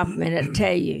to stop a minute and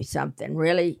tell you something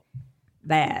really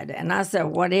bad." And I said,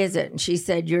 "What is it?" And she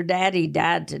said, "Your daddy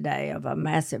died today of a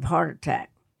massive heart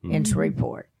attack in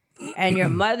Shreveport. And your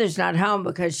mother's not home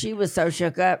because she was so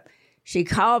shook up. She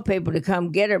called people to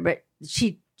come get her, but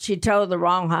she told the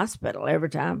wrong hospital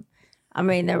every time. I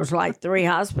mean, there was like 3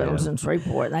 hospitals in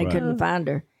Shreveport. They couldn't find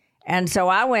her. And so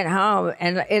I went home,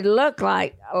 and it looked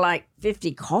like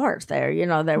 50 cars there.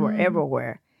 They were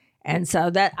everywhere. And so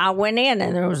that I went in,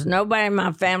 and there was nobody in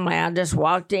my family. I just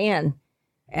walked in,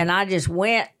 and I just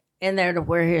went in there to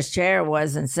where his chair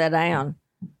was and sat down.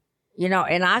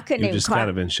 And I couldn't You're even just cry. kind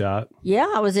of in shock. Yeah,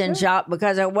 I was in shock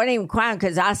because I wasn't even crying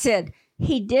because I said,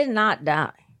 he did not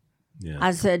die. Yeah.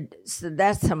 I said, so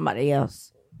that's somebody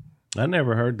else. I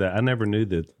never heard that. I never knew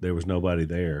that there was nobody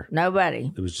there.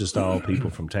 Nobody. It was just all people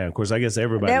from town. Of course, I guess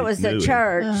everybody That was the knew him.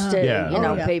 church, too,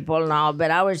 Yeah. people and all.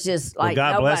 But I was just Well, like,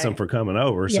 God nobody. bless them for coming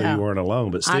over, so Yeah. you weren't alone.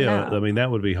 But still, know. I mean,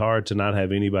 that would be hard to not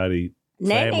have anybody.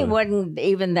 Nanny family. wasn't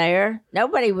even there.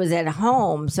 Nobody was at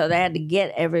home, so they had to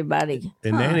get everybody.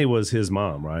 And Nanny was his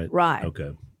mom, right? Right.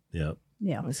 Okay. Yeah.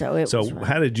 Yeah. So it So was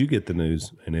how did you get the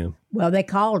news, and Well, they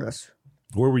called us.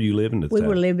 where were you living at the We time?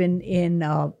 were living in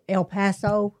El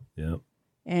Paso. Yeah.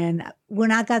 And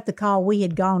when I got the call, we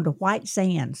had gone to White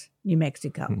Sands, New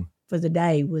Mexico, for the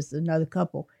day with another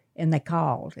couple. And they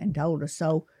called and told us.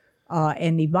 So,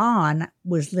 and Yvonne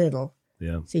was little.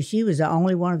 Yeah. See, she was the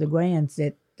only one of the grands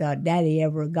that Daddy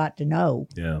ever got to know.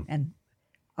 Yeah. And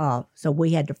so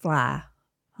we had to fly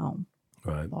home.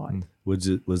 Right. for it. Was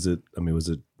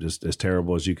it just as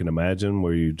terrible as you can imagine?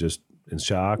 Were you just in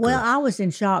shock? Well, or- I was in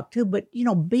shock too, but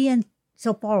being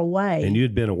so far away. and you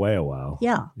had been away a while.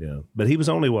 Yeah. Yeah. But he was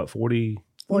only, what, 40?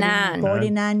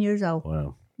 49 years old.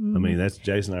 Wow. I mean, that's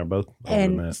Jason and I are both older than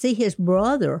And that. see, his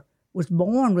brother was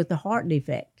born with a heart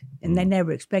defect, and they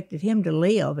never expected him to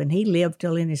live, and he lived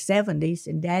till in his 70s,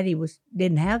 and Daddy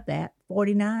didn't have that.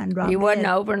 49, dropped He wasn't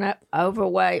dead.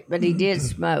 overweight, but he did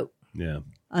smoke Yeah.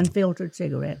 Unfiltered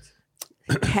cigarettes.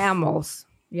 Camels.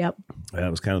 Yep. That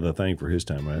was kind of the thing for his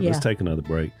time, right? Yeah. Let's take another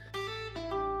break.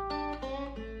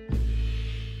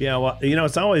 Yeah, well,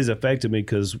 it's always affected me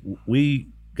because we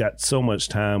got so much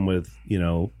time with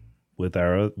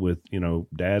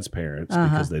Dad's parents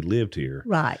because they lived here.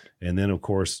 Right. And then, of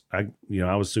course, I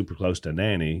was super close to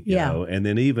Nanny, you Yeah. know, and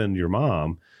then even your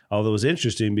mom, although it was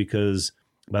interesting because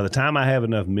by the time I have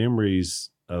enough memories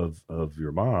of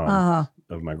your mom,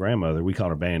 of my grandmother, we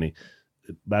called her Banny,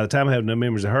 by the time I have no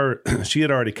memories of her, she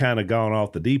had already kind of gone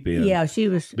off the deep end. Yeah, she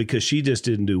was. Because she just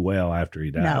didn't do well after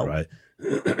he died, No. right?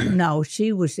 No,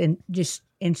 she was in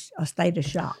a state of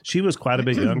shock. She was quite a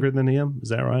bit younger than him. Is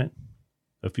that right?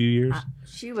 A few years?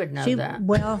 She would know She that.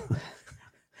 well.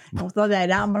 Don't throw that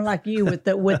out. I'm like you with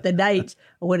the dates.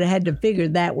 I would have had to figure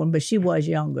that one, but she was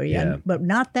younger, Yeah. but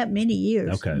not that many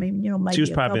years. Okay. I mean, maybe She was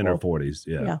a probably in her couple. 40s.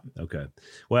 Yeah. Yeah. Okay.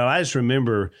 Well, I just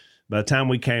remember by the time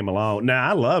we came along, now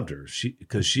I loved her.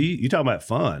 Because you talking about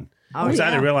fun. Oh, Because I yeah.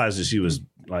 didn't realize that she was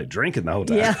like drinking the whole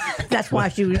time. Yeah, that's why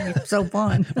she was so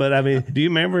fun. But I mean, do you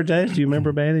remember, Jase? Do you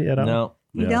remember Betty at all? No.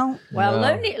 You Yeah. don't? Well,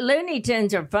 No. Looney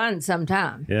Tunes are fun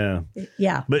sometimes. Yeah.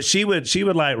 Yeah. But she would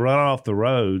like run off the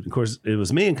road. Of course, it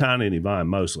was me and Connie and Yvonne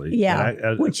mostly. Yeah.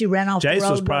 And When she ran off the Jase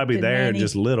road. was probably up to there Nanny.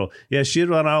 just little. Yeah, she'd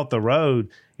run off the road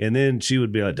and then she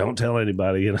would be like, "Don't tell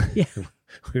anybody." You know. Yeah.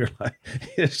 We were like,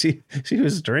 she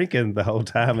was drinking the whole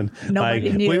time, and Nobody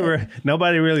like knew it.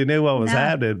 nobody really knew what was No.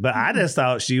 happening. But I just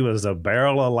thought she was a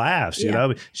barrel of laughs. You Yeah.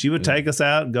 know, she would take us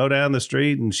out and go down the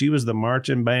street, and she was the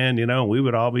marching band. You know, and we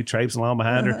would all be traipsing along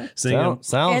behind her singing.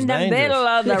 Sounds In the dangerous. middle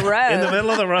of the road. In the middle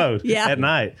of the road Yeah. at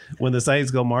night when the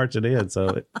saints go marching in.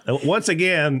 So once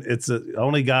again, it's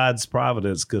only God's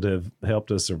providence could have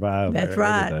helped us survive. That's every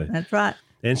right. day. That's right.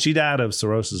 And she died of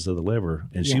cirrhosis of the liver,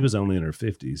 and she Yeah. was only in her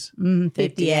 50s.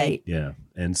 58. Yeah.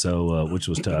 And so, which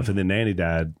was tough. And then Nanny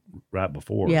died right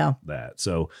before Yeah. that.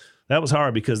 So that was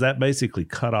hard because that basically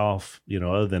cut off,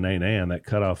 other than Aunt Ann, that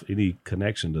cut off any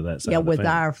connection to that side Yeah, of the with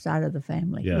family. our side of the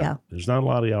family. Yeah. There's not a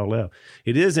lot of y'all left.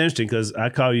 It is interesting because I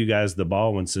call you guys the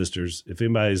Baldwin sisters. If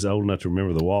anybody's old enough to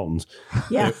remember the Waltons,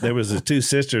 Yeah. there was the two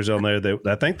sisters on there that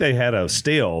I think they had a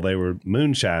still. They were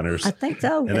moonshiners. I think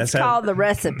so. And It's that's how- called The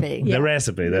Recipe. The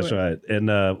recipe, that's right. And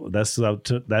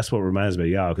that's what reminds me of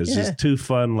y'all because Yeah. just two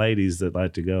fun ladies that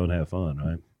like to go and have fun,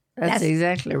 right? That's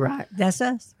exactly right. That's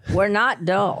us. We're not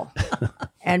dull.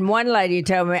 And one lady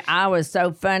told me I was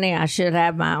so funny I should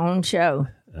have my own show.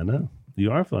 I know.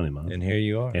 You are funny, Mom. And here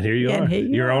you are. And here you And are. here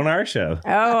you You're are. on our show.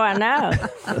 Oh, I know.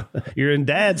 You're in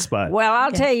Dad's spot. Well,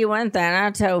 I'll tell you one thing.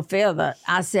 I told Phil that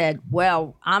I said,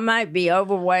 well, I might be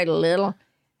overweight a little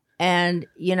and,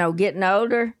 getting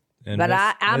older, And but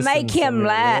I missing make some him of your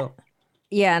laugh. lip.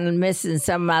 Yeah, and missing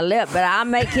some of my lip, but I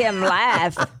make him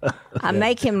laugh. I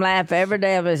make him laugh every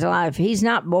day of his life. He's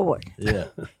not bored. Yeah.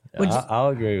 Would you- I'll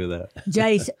agree with that.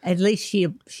 Jace, at least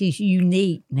she's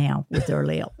unique now with her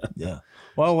lip. Yeah.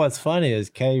 Well, what's funny is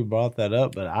Kay brought that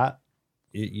up, but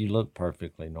you look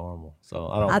perfectly normal. So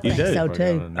I don't I think do. so people are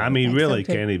too. gonna know. I mean, think so, really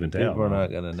too. can't even tell. People are not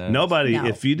going to know. Nobody, No.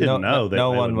 if you didn't No- know, they,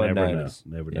 no they one would never notice.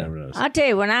 know. Yeah. Never knows. I tell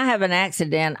you, when I have an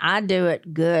accident, I do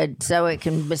it good so it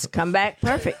can just come back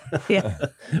perfect. Yeah.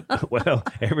 Well,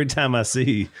 every time I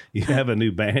see you have a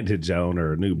new bandage on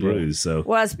or a new bruise, so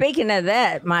Well, speaking of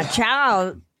that,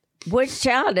 which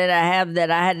child did I have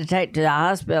that I had to take to the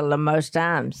hospital the most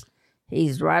times?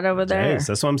 He's right over there. yes,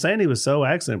 that's what I'm saying. He was so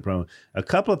accident prone. A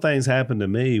couple of things happened to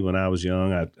me when I was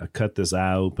young. I cut this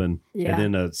eye open, Yeah.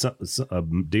 and then a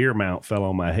deer mount fell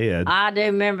on my head. I do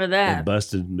remember and that.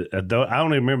 busted. I don't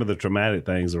even remember the traumatic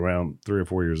things around 3 or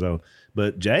 4 years old.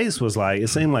 But Jase was like, it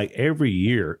seemed like every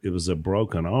year it was a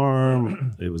broken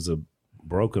arm, it was a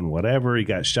broken whatever. He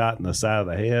got shot in the side of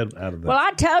the head out of the. Well,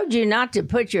 I told you not to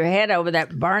put your head over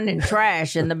that burning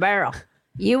trash in the barrel.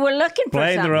 You were looking for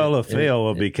Playing something. the role of Phil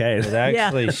will be It Kate.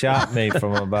 actually shot me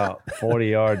from about 40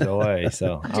 yards away.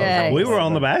 So I was Jay. on We the were way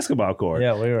on the back. basketball court.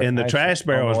 Yeah, we were And the actually trash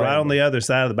barrel on was the right way on the other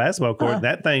side of the basketball court.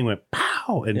 That thing went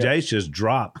pow, and Jase just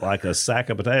dropped like a sack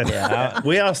of potatoes.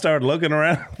 We all started looking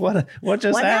around. What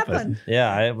just What happened? happened?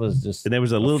 Yeah, it was just And there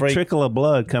was a little freak, trickle of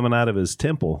blood coming out of his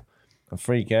temple. a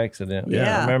freak accident.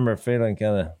 Yeah. I remember feeling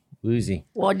kind of woozy.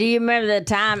 Well, do you remember the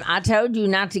time I told you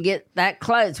not to get that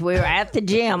close? We were at the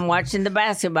gym watching the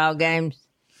basketball games.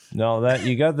 No, that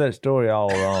you got that story all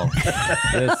wrong.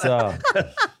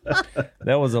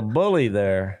 There was a bully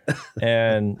there,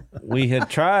 and we had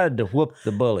tried to whoop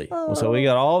the bully. So we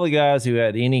got all the guys who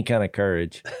had any kind of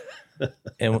courage,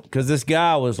 and because this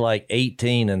guy was like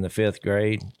 18 in the 5th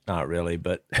grade, not really,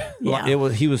 but Yeah. he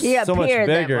was He so much appeared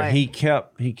that bigger. way. He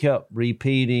kept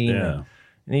repeating, Yeah.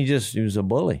 and he was a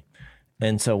bully.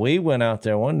 And so we went out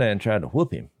there one day and tried to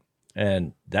whoop him.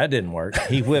 And that didn't work.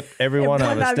 He whipped every one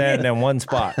of us standing in one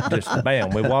spot. Just bam.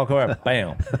 We walk over,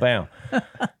 bam, bam.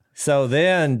 So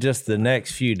then just the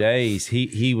next few days,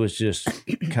 he was just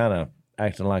kind of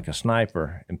acting like a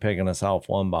sniper and picking us off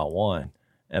one by one.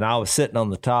 And I was sitting on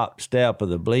the top step of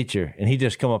the bleacher, and he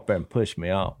just come up there and pushed me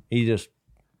off. He just,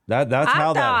 that's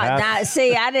how that happened.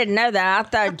 See, I didn't know that. I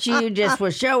thought you just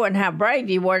were showing how brave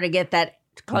you were to get that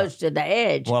close to the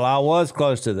edge. Well, I was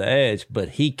close to the edge, but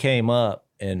he came up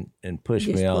and pushed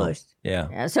Just me off. pushed. Yeah.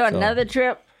 Yeah, so another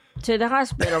trip to the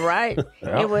hospital, right?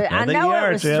 It was. I another know it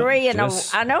yard was trip. three in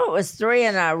Just- a. I know it was 3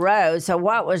 in a row. So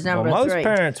what was Well, number most 3?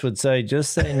 parents would say,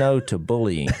 just say no to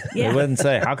bullying. Yeah. They wouldn't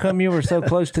say, how come you were so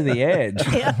close to the edge?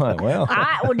 I'm like, well,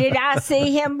 Did I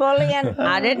see him bullying?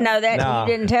 I didn't know that. no. You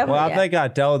didn't tell me. Well, I that. think I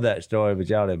told that story, but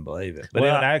y'all didn't believe it. But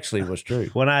Well, it actually was true.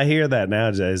 When I hear that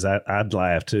now, Jase, I'd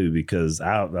laugh too because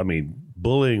I mean,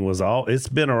 bullying it's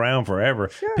been around forever.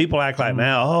 People act like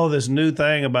now, oh, this new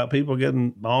thing about people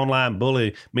getting online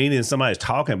bullying, meaning somebody's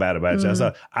talking bad about you.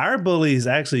 So our bullies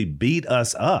actually beat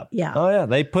us up. Yeah. Oh, yeah.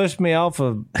 They pushed me off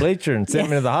a bleacher and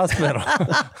sent me to the hospital.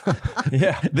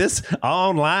 Yeah. This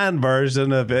online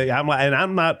version of it, I'm like, and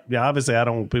I'm not, obviously I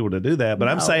don't want people to do that, but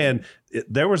I'm saying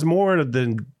there was more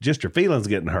than just your feelings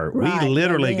getting hurt. Right, We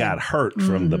literally yeah. got hurt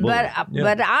from the bullying.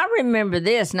 But I remember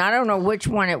this, and I don't know which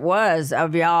one it was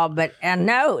of y'all, but I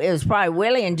know it was probably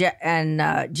Willie and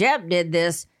Jep did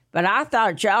this. But I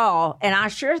thought y'all, and I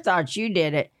sure thought you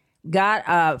did it, got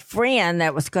a friend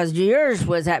that was, because yours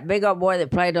was that big old boy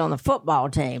that played on the football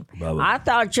team. Bubba. I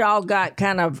thought y'all got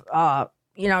kind of,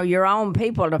 your own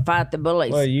people to fight the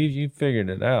bullies. Well, you figured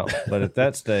it out. But at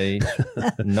that stage,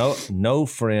 no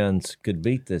friends could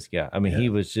beat this guy. I mean, he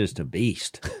was just a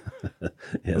beast.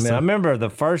 I remember the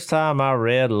first time I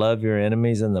read "Love Your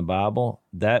Enemies" in the Bible.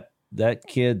 That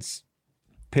kid's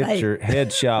picture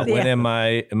headshot went in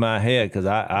my head because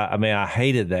I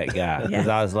hated that guy because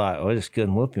I was like, I just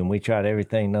couldn't whoop him. We tried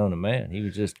everything known to man. He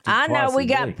was just. I know twice we as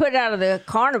got big. put out of the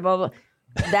carnival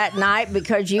that night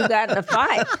because you got in a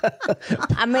fight.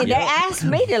 I mean, they asked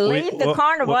me to leave the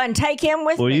carnival and take him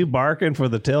with Were me. you barking for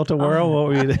the tilt-a-whirl? What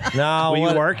were you? No, were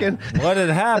you working? What had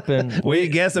happened? Were you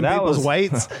guessing that people's was-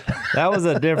 weights? That was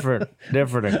a different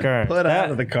occurrence. Put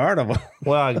out of the carnival.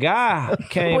 Well, a guy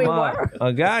came We up. were.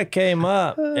 A guy came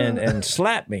up and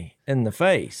slapped me in the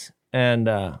face, and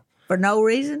For no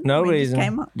reason? no I mean,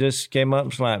 reason, Just came up.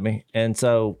 and slapped me, and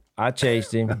so I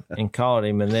chased him and caught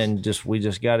him, and then we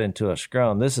just got into a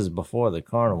scrum. This is before the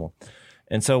carnival,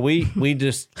 and so we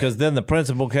just because then the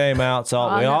principal came out,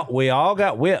 so we all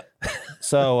got whipped.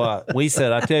 So we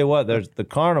said, I tell you what, the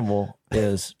carnival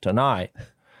is tonight.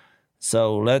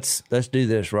 So let's do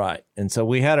this right. And so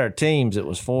we had our teams. It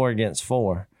was 4 against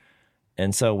 4.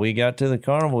 And so we got to the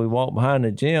carnival. We walked behind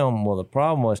the gym. Well, the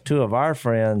problem was 2 of our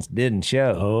friends didn't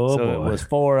show. Oh, so boy. it was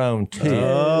 4 on 2.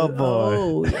 Oh boy!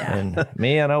 Oh, yeah. And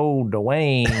me and old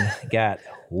Dwayne got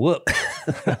whooped.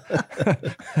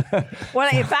 Well,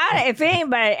 if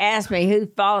anybody asked me who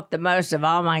fought the most of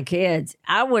all my kids,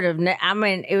 I would have.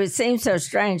 It would seem so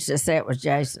strange to say it was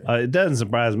Jason. It doesn't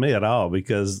surprise me at all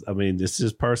because it's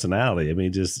just personality.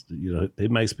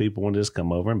 It makes people want to just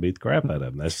come over and beat the crap out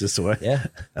of him. That's just the way. Yeah.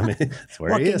 That's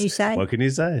where What he can is. you say? What can you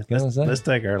say? Let's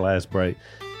take our last break.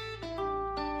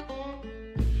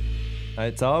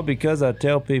 It's all because I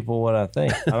tell people what I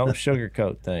think. I don't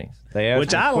sugarcoat things. They ask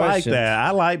Which me I like questions. that.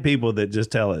 I like people that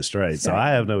just tell it straight. So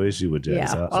I have no issue with Jase. Yeah.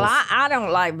 So- Well, I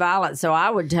don't like violence, so I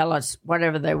would tell us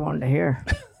whatever they wanted to hear.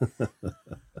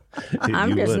 I'm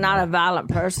you just wouldn't. not a violent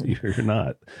person. You're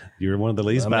not. You're one of the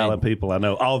least violent people I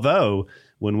know. Although,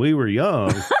 when we were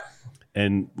young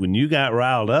and when you got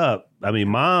riled up,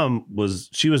 Mom was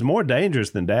more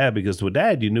dangerous than Dad because with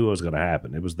Dad, you knew what was going to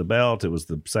happen. It was the belt. It was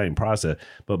the same process.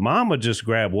 But Mom would just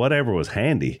grab whatever was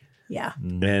handy. Yeah.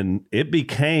 And it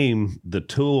became the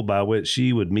tool by which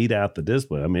she would mete out the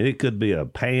discipline. It could be a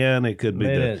pan. It could be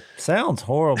It sounds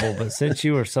horrible, but since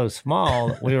you were so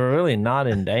small, we were really not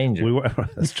in danger. we were.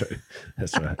 That's true.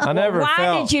 That's right. I never Why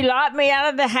felt. did you lock me out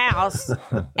of the house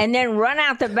and then run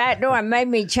out the back door and made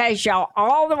me chase y'all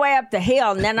all the way up the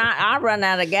hill and then I run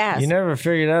out of gas? You never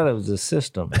figured out it was a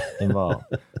system involved.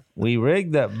 We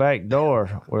rigged that back door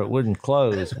where it wouldn't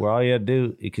close, where all you had to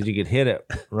do, because you could hit it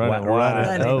running wide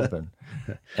and open.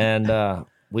 And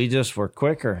we just were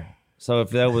quicker. So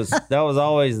if that was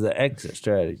always the exit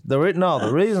strategy. The reason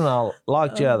I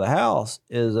locked you out of the house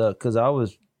is because I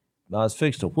was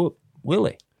fixed to whoop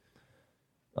Willie.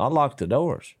 I locked the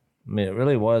doors. It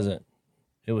really wasn't.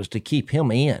 It was to keep him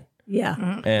in. Yeah.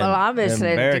 And, Well, obviously,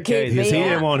 and to keep barricade- me Because he out.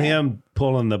 didn't want him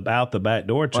pulling out the back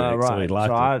door trick, Well, so he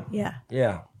locked it. Yeah.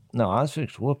 Yeah. No, I was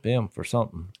fixed to whoop him for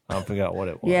something. I forgot what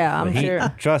it was. Yeah, But I'm he- sure.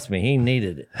 Trust me, he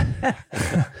needed it.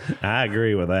 I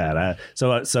agree with that.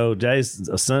 So Jase,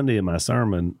 Sunday in my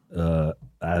sermon,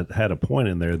 I had a point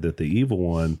in there that the evil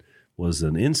one was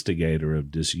an instigator of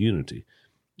disunity,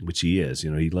 which he is.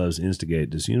 He loves to instigate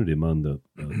disunity among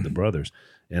the brothers.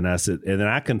 And I said, and then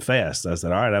I confessed. I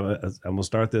said, all right, I'm going to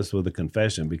start this with a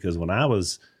confession because when I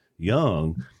was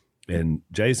young, and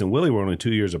Jase and Willie were only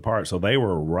 2 years apart, so they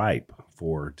were ripe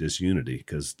for disunity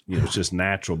because it's just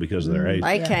natural because of their age.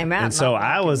 They came out. And so not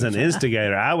I liking was an each other.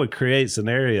 instigator. I would create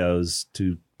scenarios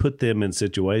to put them in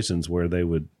situations where they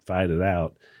would fight it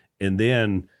out. And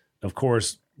then, of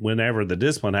course, whenever the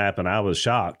discipline happened, I was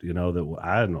shocked, that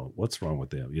I don't know what's wrong with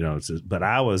them, but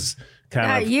I was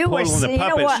kind of pulling the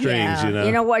puppet strings,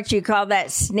 You know what you call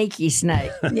that? Sneaky snake.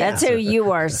 That's who you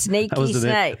were, sneaky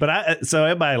snake. But so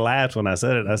everybody laughed when I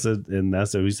said it. I said,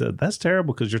 he said, that's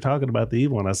terrible because you're talking about the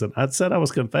evil. And I said I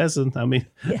was confessing. I mean,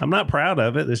 I'm not proud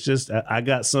of it. It's just I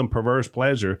got some perverse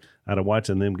pleasure out of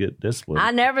watching them get disciplined.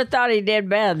 I never thought he did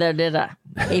bad, though, did I?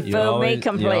 He fooled me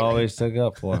completely. You always took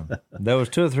up for him. There was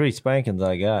 2 or 3 spankings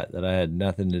I got that I had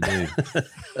nothing to do.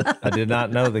 I did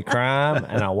not know the crime,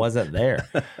 and I wasn't there.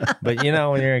 But,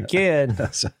 when you're a kid,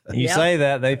 you say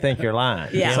that, they think you're lying.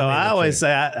 Yeah. So I always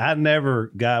say I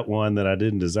never got one that I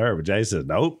didn't deserve. But Jay said,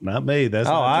 nope, not me. That's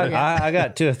I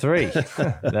got 2 or 3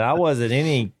 that I wasn't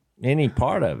any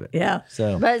part of it. Yeah.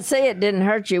 So, But see, it didn't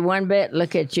hurt you one bit.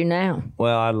 Look at you now.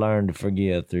 well, I learned to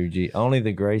forgive through only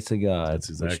the grace of God That's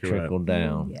exactly which trickled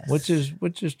down, Yes. which is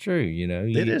true.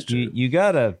 It is true. You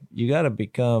gotta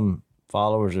become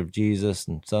followers of Jesus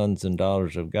and sons and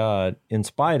daughters of God in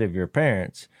spite of your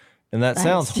parents, and that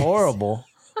sounds horrible.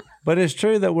 But it's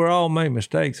true that we're all make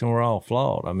mistakes and we're all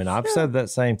flawed. I mean, I've said that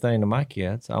same thing to my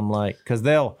kids. I'm like, because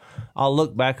I'll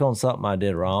look back on something I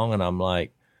did wrong, and I'm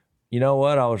like, you know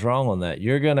what? I was wrong on that.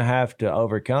 You're going to have to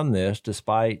overcome this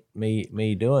despite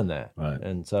me doing that. Right.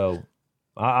 And so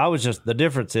I was just, the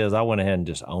difference is I went ahead and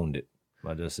just owned it.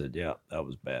 I just said, yeah, that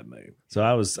was a bad move. So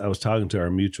I was talking to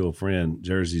our mutual friend,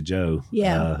 Jersey Joe,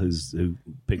 who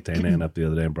picked Ann up the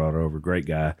other day and brought her over. Great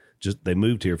guy. They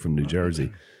moved here from New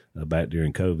Jersey back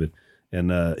during COVID.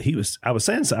 And I was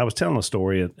telling a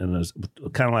story, and it was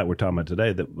kind of like we're talking about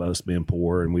today, that us being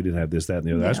poor and we didn't have this, that, and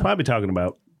the other. I was probably talking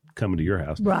about coming to your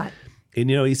house. Right. And,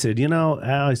 he said,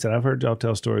 Al, he said, I've heard y'all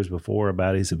tell stories before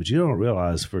about it. He said, but you don't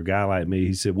realize for a guy like me,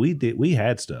 he said, we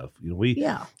had stuff.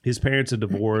 His parents had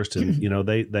divorced and,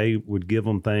 they would give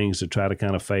him things to try to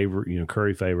kind of favor,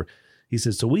 curry favor. He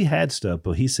said, so we had stuff,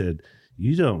 but he said,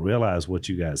 you don't realize what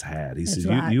you guys had. He said,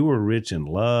 right. you were rich in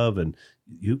love and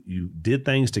you did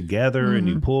things together and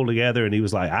you pulled together. And he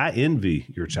was like, I envy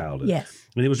your childhood. Yes.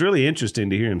 And it was really interesting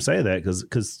to hear him say that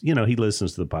because he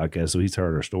listens to the podcast, so he's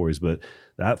heard our stories. But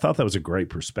I thought that was a great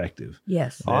perspective.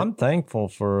 Yes. I'm thankful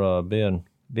for being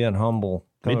humble,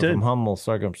 coming too. from humble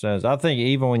circumstances. I think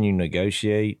even when you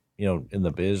negotiate, in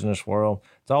the business world,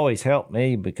 it's always helped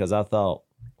me because I thought,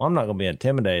 well, I'm not going to be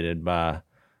intimidated by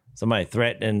somebody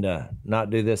threatening to not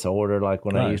do this order, like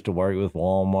when I used to work with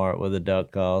Walmart with the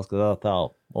duck calls, because I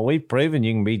thought, well, we've proven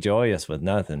you can be joyous with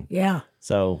nothing. Yeah.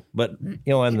 So, but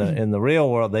in the real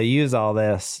world, they use all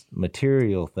this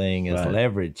material thing as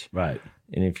leverage, Right.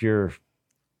 and if you're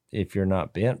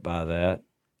not bent by that,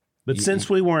 But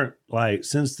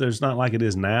since there's not like it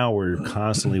is now where you're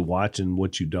constantly watching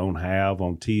what you don't have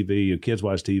on TV, your kids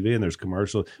watch TV and there's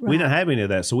commercials. We didn't have any of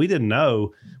that. So we didn't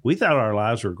know. We thought our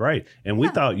lives were great. And we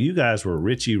thought you guys were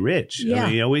richy rich. Yeah. I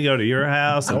mean, we go to your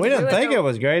house. And we didn't think it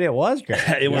was great. It was great.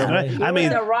 it was great. I mean,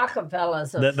 the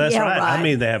Rockefellers. that's Yeah, right. right. I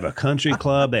mean, they have a country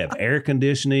club. They have air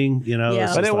conditioning, Yeah.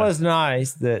 It's But just it like- was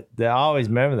nice that I always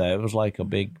remember that. It was like a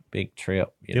big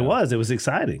trip. It was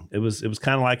exciting. It was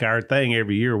kind of like our thing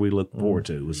every year we look forward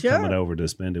to was Sure. coming over to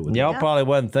spend it with Y'all you. probably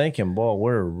wasn't thinking, boy,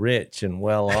 we're rich and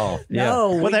well off.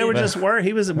 No. Well, they were just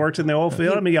he worked in the oil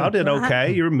field. I mean, y'all did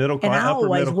okay. You were middle And class, I upper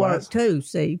always middle class. work too,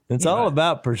 see. It's all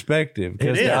about perspective.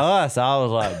 Because It is. to us, I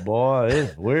was like,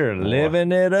 boy, we're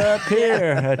living it up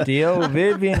here at the old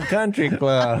Vivian Country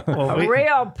Club. A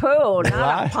real pool,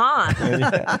 not a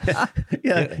pond.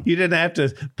 Yeah, you didn't have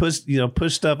to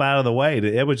push stuff out of the way.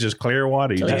 It was just clear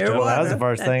water. You Clear just water. That was the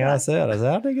first thing I said. I said,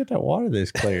 how did they get that water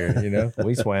this clear?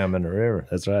 We swam in the river.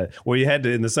 That's right. Well, you had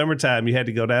to in the summertime. You had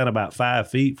to go down about 5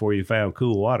 feet before you found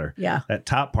cool water. Yeah. that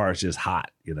top part's just hot.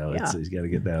 You got to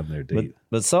get down there deep.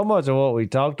 But so much of what we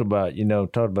talked about,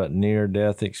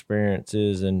 near-death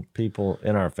experiences and people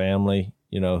in our family,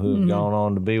 who've gone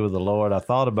on to be with the Lord. I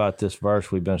thought about this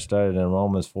verse we've been studying in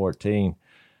Romans 14.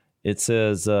 It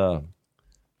says,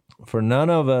 for none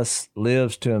of us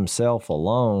lives to himself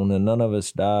alone, and none of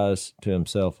us dies to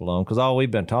himself alone. Because all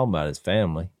we've been talking about is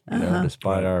family,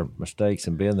 despite our mistakes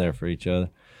and being there for each other.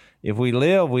 If we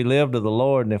live to the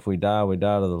Lord, and if we die to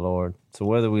the Lord. So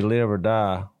whether we live or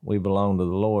die, we belong to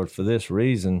the Lord. For this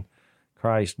reason,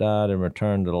 Christ died and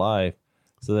returned to life,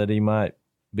 so that he might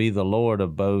be the Lord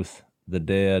of both the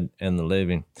dead and the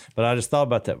living. But I just thought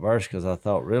about that verse because I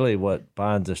thought really what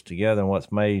binds us together and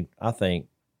what's made, I think,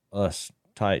 us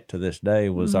tight to this day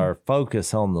was our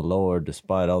focus on the Lord,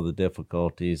 despite all the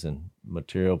difficulties and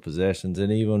material possessions,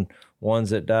 and even ones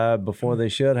that died before they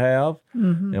should have,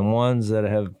 and ones that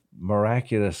have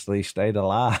miraculously stayed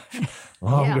alive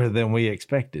longer than we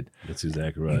expected. That's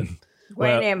exactly right.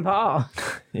 Granny and Paul.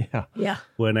 Yeah.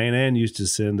 When Aunt Ann used to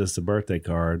send us a birthday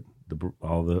card,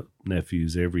 all the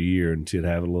nephews every year, and she'd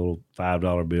have a little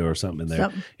 $5 bill or something in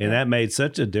there. And that made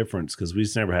such a difference because we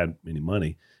just never had any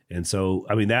money. And so,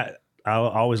 I mean, that I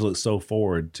always look so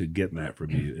forward to getting that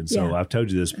from you. And so I've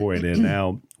told you this before, and then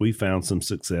now we found some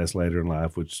success later in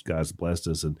life, which God's blessed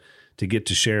us, and to get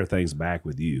to share things back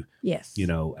with you. Yes. You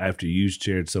know, after you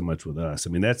shared so much with us.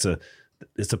 I mean, it's a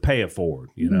pay it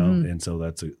forward, you know, and so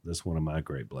that's one of my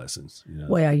great blessings. You know?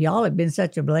 Well, y'all have been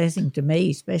such a blessing to me,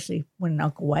 especially when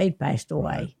Uncle Wade passed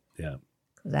away. Right. Yeah.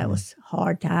 Because that was a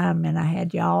hard time, and I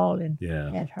had y'all and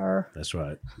had her. That's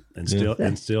right. And still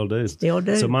do. Still do.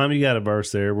 So, Mom, you got a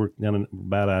verse there. We're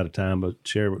about out of time, but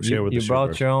share with You us.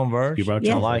 brought your own verse? You brought I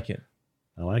your own like it.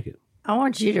 I like it. I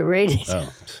want you to read it.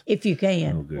 Oh. If you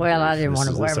can. Good Well, I grief. didn't want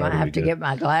to This wear ought my. I be have to good. get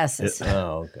my glasses.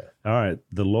 Oh, okay. All right.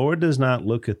 The Lord does not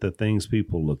look at the things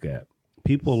people look at.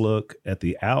 People look at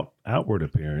the outward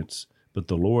appearance, but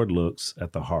the Lord looks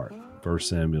at the heart. 1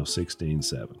 Samuel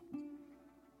 16:7.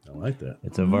 I like that.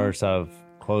 It's a verse I've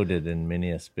quoted in many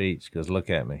a speech because look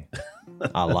at me.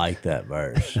 I like that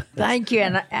verse. Thank you.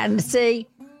 And see,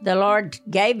 the Lord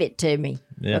gave it to me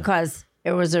because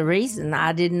there was a reason.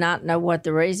 I did not know what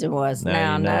the reason was.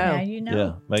 Now I know. Now you know.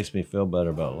 Yeah, makes me feel better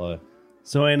about life.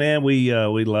 So, Aunt Ann, we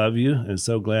love you and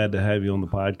so glad to have you on the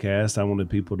podcast. I wanted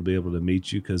people to be able to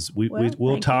meet you because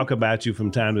we'll talk about you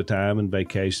from time to time and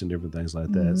vacation, different things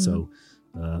like that. So,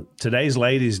 today's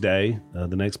Ladies' Day.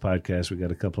 The next podcast, we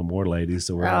got a couple more ladies.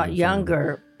 So we're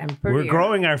younger and prettier. We're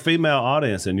growing our female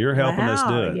audience, and you're helping us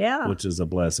do it, yeah. which is a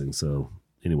blessing. So,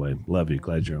 anyway, love you.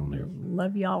 Glad you're on here.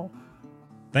 Love y'all.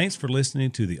 Thanks for listening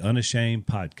to the Unashamed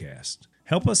podcast.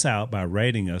 Help us out by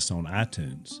rating us on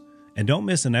iTunes. And don't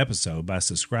miss an episode by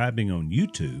subscribing on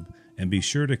YouTube, and be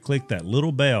sure to click that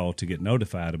little bell to get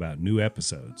notified about new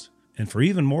episodes. And for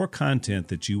even more content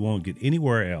that you won't get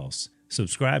anywhere else,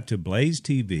 subscribe to Blaze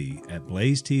TV at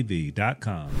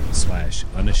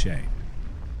blazetv.com/unashamed.